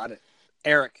 Got it.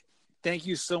 Eric, thank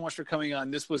you so much for coming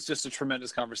on. This was just a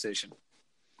tremendous conversation.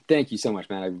 Thank you so much,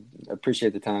 man. I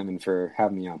appreciate the time and for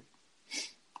having me on.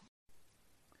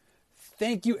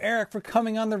 Thank you, Eric, for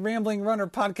coming on the Rambling Runner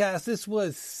podcast. This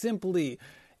was simply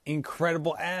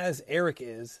incredible, as Eric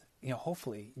is.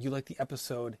 Hopefully you like the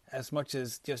episode as much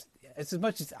as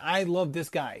I love this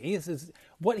guy.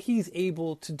 What he's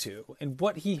able to do and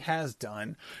what he has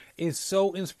done is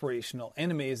so inspirational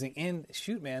and amazing. And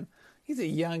shoot, man, he's a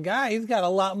young guy. He's got a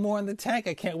lot more in the tank.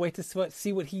 I can't wait to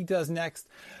see what he does next.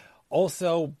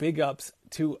 Also, big ups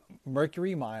to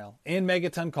Mercury Mile and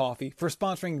Megaton Coffee for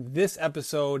sponsoring this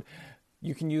episode.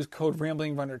 You can use code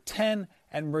RamblingRunner10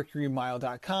 at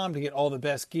mercurymile.com to get all the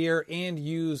best gear, and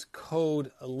use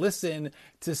code LISTEN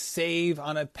to save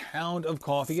on a pound of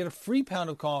coffee. Get a free pound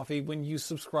of coffee when you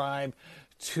subscribe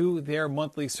to their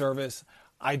monthly service.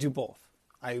 I do both.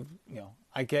 I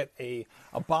get a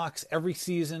box every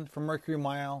season from Mercury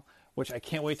Mile, which I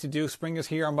can't wait to do. Spring is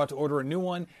here. I'm about to order a new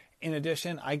one. In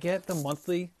addition, I get the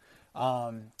monthly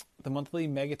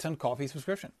Megaton Coffee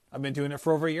subscription. I've been doing it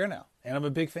for over a year now, and I'm a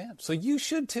big fan. So you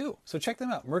should too. So check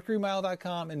them out,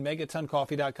 mercurymile.com and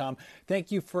megatoncoffee.com.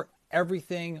 Thank you for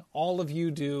everything all of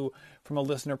you do from a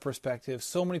listener perspective.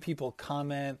 So many people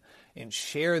comment and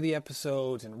share the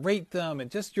episodes and rate them,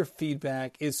 and just your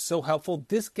feedback is so helpful.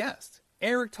 This guest,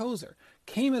 Eric Tozer,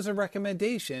 came as a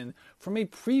recommendation from a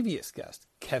previous guest,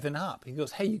 Kevin Hopp. He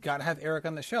goes, hey, you got to have Eric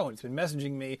on the show. And he's been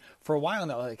messaging me for a while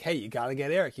now, like, hey, you got to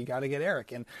get Eric. You got to get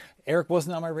Eric. And Eric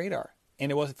wasn't on my radar.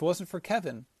 And if it wasn't for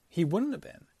Kevin, he wouldn't have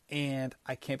been. And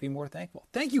I can't be more thankful.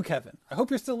 Thank you, Kevin. I hope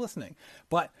you're still listening.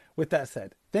 But with that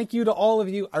said, thank you to all of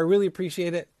you. I really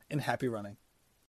appreciate it, and happy running.